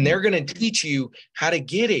 and Mm. they're going to teach you how to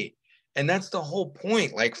get it. And that's the whole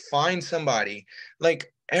point. Like, find somebody.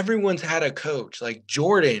 Like, everyone's had a coach. Like,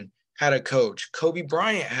 Jordan had a coach. Kobe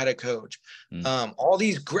Bryant had a coach. Mm. All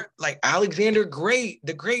these great, like Alexander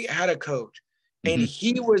the Great had a coach. And Hmm.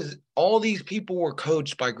 he was, all these people were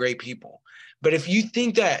coached by great people. But if you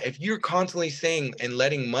think that, if you're constantly saying and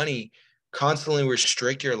letting money constantly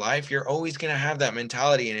restrict your life, you're always going to have that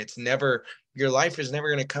mentality, and it's never, your life is never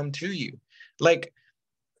going to come to you. Like,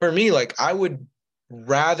 for me, like, I would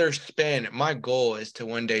rather spend, my goal is to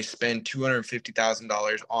one day spend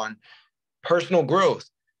 $250,000 on personal growth.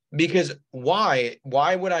 Because why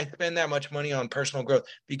would I spend that much money on personal growth?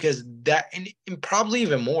 Because that, and probably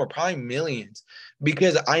even more, probably millions,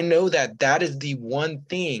 because I know that that is the one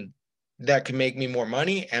thing that can make me more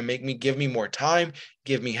money and make me, give me more time,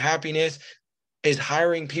 give me happiness, is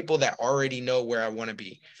hiring people that already know where I want to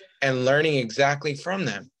be and learning exactly from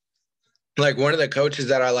them. Like, one of the coaches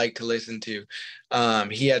that I like to listen to,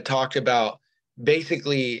 he had talked about,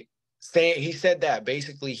 basically saying, he said that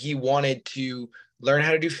basically he wanted to learn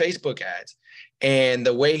how to do Facebook ads. And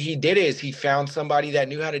the way he did it is he found somebody that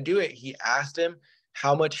knew how to do it. He asked him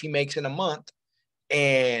how much he makes in a month,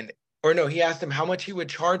 and, or no, he asked him how much he would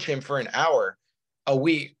charge him for an hour a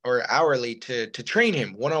week or hourly to train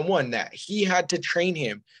him one on one, that he had to train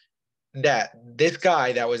him, that this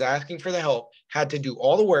guy that was asking for the help had to do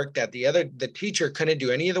all the work, that the teacher couldn't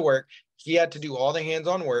do any of the work. He had to do all the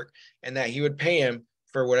hands-on work, and that he would pay him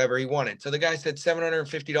for whatever he wanted. So the guy said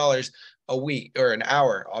 $750 a week or an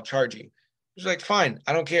hour, I'll charge you. He's like, fine,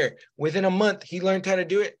 I don't care. Within a month, he learned how to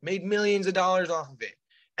do it, made millions of dollars off of it.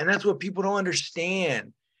 And that's what people don't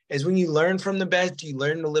understand, is when you learn from the best, you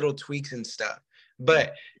learn the little tweaks and stuff. Mm.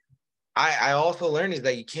 But I also learned is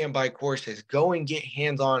that you can't buy courses. Go and get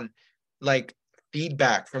hands-on, like,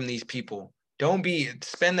 feedback from these people. Don't be,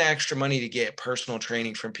 spend the extra money to get personal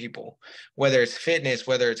training from people, whether it's fitness,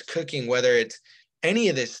 whether it's cooking, whether it's any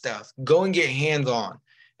of this stuff. Go and get hands-on,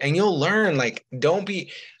 and you'll learn. Like, don't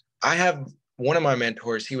be, I have one of my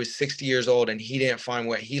mentors, he was 60 years old and he didn't find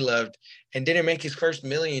what he loved and didn't make his first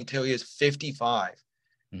million until he was 55.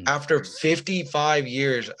 Mm. After 55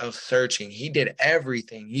 years of searching, he did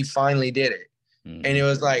everything. He finally did it. And Hmm. it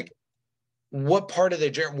was like, what part of the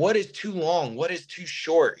journey, what is too long, what is too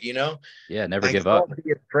short, you know? Yeah, never Like, give up. don't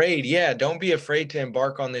be afraid. Yeah, don't be afraid to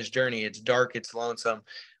embark on this journey. It's dark, it's lonesome,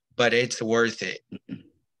 but it's worth it.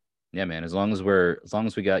 Yeah, man. As long as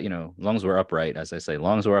we got, as long as we're upright, as I say, as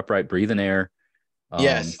long as we're upright, breathing air. Um,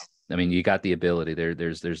 Yes, I mean, you got the ability there.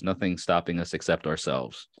 There's nothing stopping us except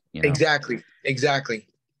ourselves, you know? exactly, exactly.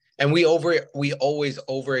 And we always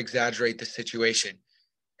over exaggerate the situation.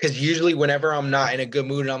 Because usually whenever I'm not in a good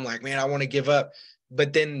mood and I'm like, man, I want to give up,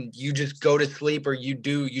 but then you just go to sleep, or you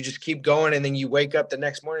just keep going, and then you wake up the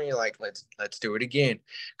next morning, you're like, let's do it again.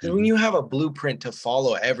 Because when Hmm. you have a blueprint to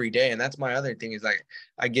follow every day, and that's my other thing, is like,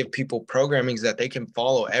 I give people programmings that they can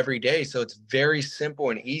follow every day, so it's very simple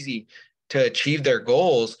and easy to achieve their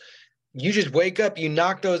goals. You just wake up, you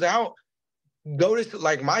knock those out, go to,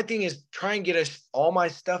 like, my thing is try and get all my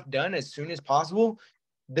stuff done as soon as possible.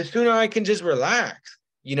 The sooner I can just relax,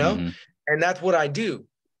 you know? Hmm. And that's what I do.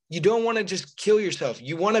 You don't want to just kill yourself.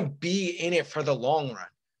 You want to be in it for the long run.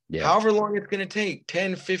 Yeah. However long it's going to take,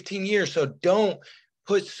 10, 15 years. So don't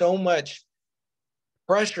put so much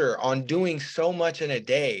pressure on doing so much in a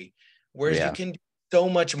day, whereas you Yeah. can do so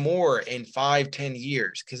much more in 5, 10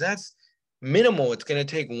 years. Because that's minimal. It's going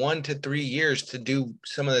to take 1 to 3 years to do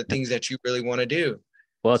some of the Yep. things that you really want to do.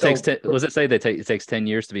 Well, it takes So 10, was it say that it takes 10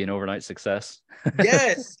 years to be an overnight success?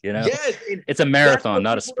 yes, You know, yes. And it's a that's marathon, what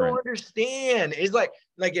not a people don't sprint. understand. It's like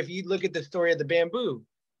if you look at the story of the bamboo,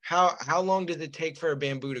 how long does it take for a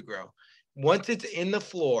bamboo to grow? Once it's in the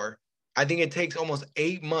floor, I think it takes almost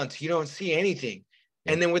 8 months. You don't see anything.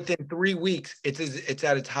 And Yep. then within 3 weeks, it's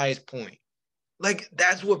at its highest point. Like,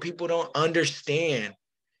 that's what people don't understand.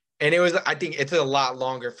 And I think it's a lot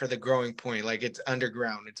longer for the growing point. Like, it's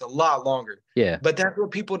underground. It's a lot longer. Yeah. But that's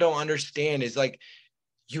what people don't understand, is like,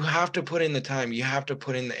 you have to put in the time, you have to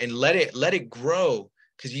put in and let it grow,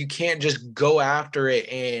 because you can't just go after it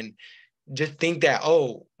and just think that,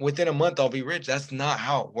 oh, within a month I'll be rich. That's not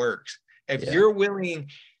how it works. If Yeah. you're willing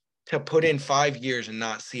to put in 5 years and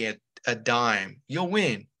not see a dime, you'll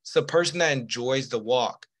win. It's the person that enjoys the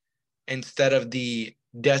walk instead of the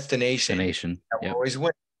The destination nation. that will Yep. always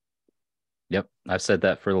win. Yep. I've said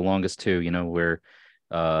that for the longest too, where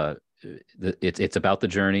uh it's about the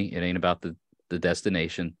journey. It ain't about the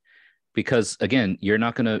destination. Because again, you're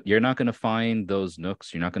not gonna find those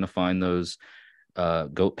nooks, you're not gonna find those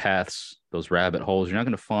goat paths, those rabbit holes. You're not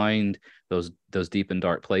gonna find those deep and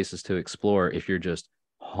dark places to explore if you're just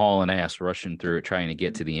hauling ass rushing through it trying to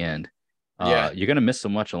get to the end. Yeah. You're gonna miss so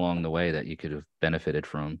much along the way that you could have benefited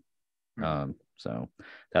from. So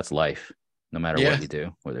that's life, no matter what Yeah. you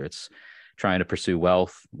do, whether it's trying to pursue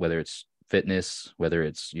wealth, whether it's fitness, whether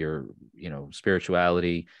it's your,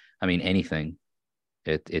 spirituality. I mean, anything.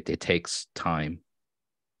 It takes time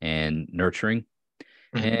and nurturing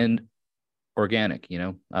Mhm. and organic.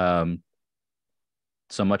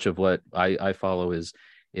 So much of what I follow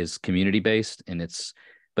is community based, and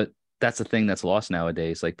but that's the thing that's lost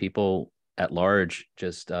nowadays. Like, people at large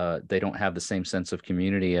just they don't have the same sense of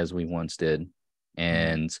community as we once did, Mhm.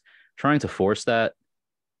 and trying to force that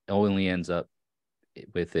only ends up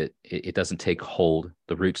with it doesn't take hold,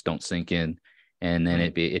 the roots don't sink in, and then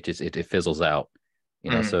it fizzles out.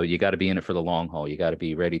 Mhm. So you got to be in it for the long haul. You got to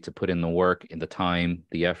be ready to put in the work and the time,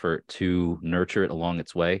 the effort to nurture it along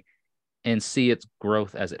its way and see its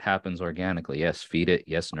growth as it happens organically. Yes, feed it,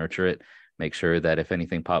 yes, nurture it. Make sure that if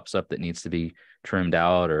anything pops up that needs to be trimmed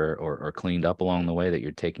out or cleaned up along the way, that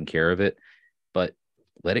you're taking care of it. But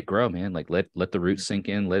let it grow, man. Like, let the roots sink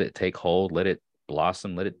in, let it take hold, let it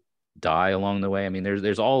blossom, let it die along the way. I mean,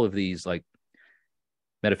 there's all of these like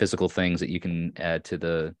metaphysical things that you can add to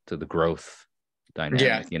the growth Yeah.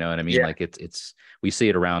 dynamic. You know what I mean? Yeah. Like, it's we see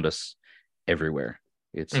it around us everywhere.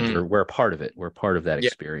 It's Mhm. we're a part of it. We're part of that Yeah.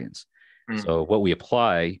 experience. Mhm. So what we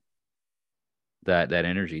apply that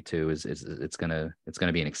energy to is it's gonna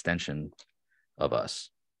be an extension of us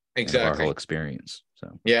and of our whole Exactly. experience.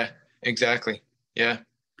 So, Yeah. Exactly. Yeah.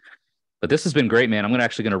 but this has been great, man. I'm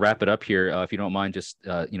gonna wrap it up here. If you don't mind, just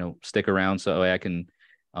stick around so I can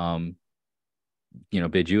um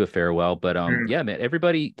bid you a farewell. But Mhm. yeah, man,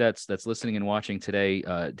 everybody that's listening and watching today,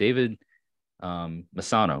 David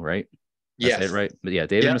Messano, right? I say it Yes. right? But yeah,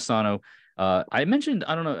 David Yeah. Messano. I mentioned,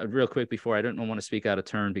 I don't know, real quick before, I don't want to speak out of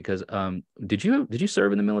turn because did you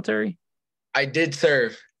serve in the military? I did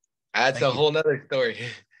serve. That's a Thank you. whole nother story.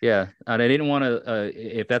 Yeah, and I didn't want to.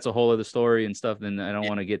 If that's a whole other story and stuff, then I don't Yeah,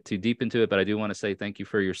 want to get too deep into it. But I do want to say thank you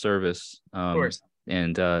for your service. of course.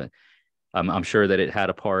 And I'm sure that it had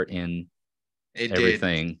a part in It did.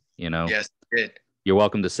 everything. Yes, it did. You're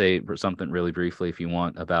welcome to say something really briefly if you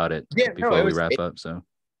want about it Yeah, no, before we wrap up. So,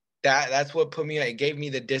 that's what put me, it gave me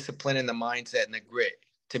the discipline and the mindset and the grit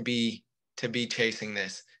to to be chasing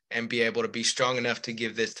this and be able to be strong enough to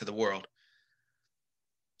give this to the world.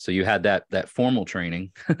 So you had that formal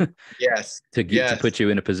training Yes. to Yes. put you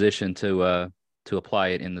in a position to apply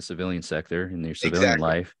it in the civilian sector, in your civilian Exactly.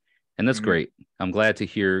 life. And that's Mhm. great. I'm glad to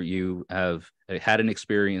hear you have had an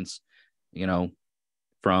experience, you know,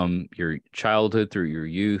 from your childhood through your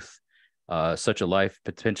youth, such a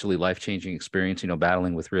potentially life-changing experience,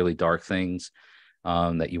 battling with really dark things,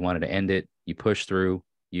 that you wanted to end it. You pushed through,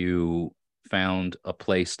 you found a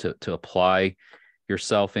place to apply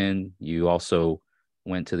yourself in. You also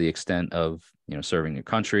went to the extent of, serving your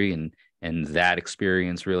country, and that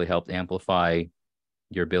experience really helped amplify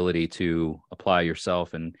your ability to apply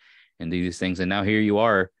yourself and do these things. And now here you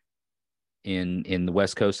are in the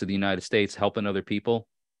West Coast of the United States, helping other people,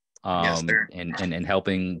 Yes, sir. and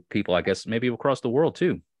helping people, I guess, maybe across the world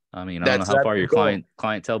too. I mean, I don't know how That's far the your goal.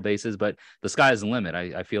 clientele base is, but the sky is the limit.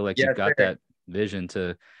 I feel like you've Yes, got sir. that vision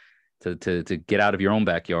to get out of your own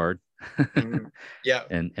backyard Mhm. Yeah.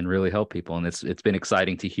 and really help people. And it's been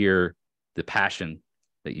exciting to hear the passion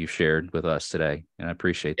that you shared with us today, and I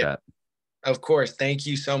appreciate Yeah. that. Of course. Thank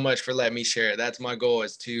you so much for letting me share it. That's my goal,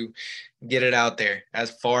 is to get it out there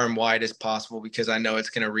as far and wide as possible, because I know it's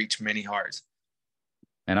going to reach many hearts.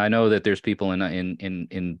 And I know that there's people in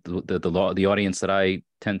the audience that I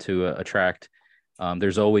tend to attract.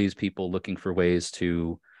 There's always people looking for ways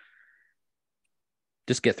to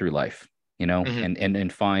just get through life, Mhm.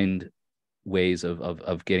 and find ways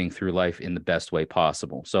of getting through life in the best way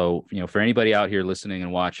possible. So, for anybody out here listening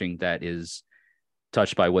and watching that is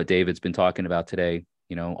touched by what David's been talking about today,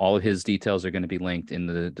 all of his details are going to be linked in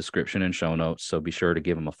the description and show notes. So be sure to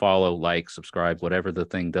give him a follow, like, subscribe, whatever the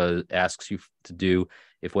thing asks you to do.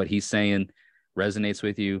 If what he's saying resonates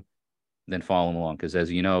with you, then follow him along. Because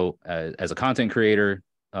as you know, as a content creator,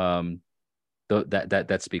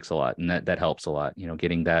 that speaks a lot, and that helps a lot,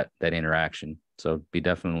 getting that interaction. So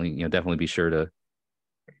definitely be sure to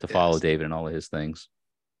follow Yes, David and all of his things.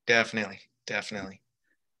 definitely. Definitely.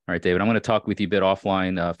 All right, David, I'm going to talk with you a bit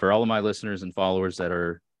offline. For all of my listeners and followers that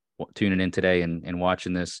are tuning in today and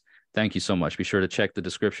watching this, thank you so much. Be sure to check the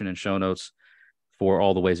description and show notes for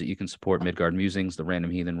all the ways that you can support Midgard Musings, the Random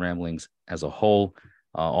Heathen Ramblings as a whole.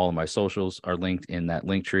 All of my socials are linked in that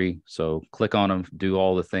link tree. So click on them, do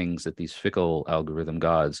all the things that these fickle algorithm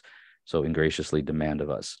gods so ingraciously demand of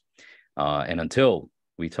us. And until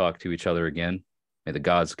we talk to each other again, may the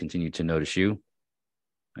gods continue to notice you,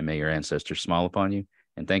 and may your ancestors smile upon you.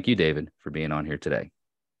 And thank you, David, for being on here today.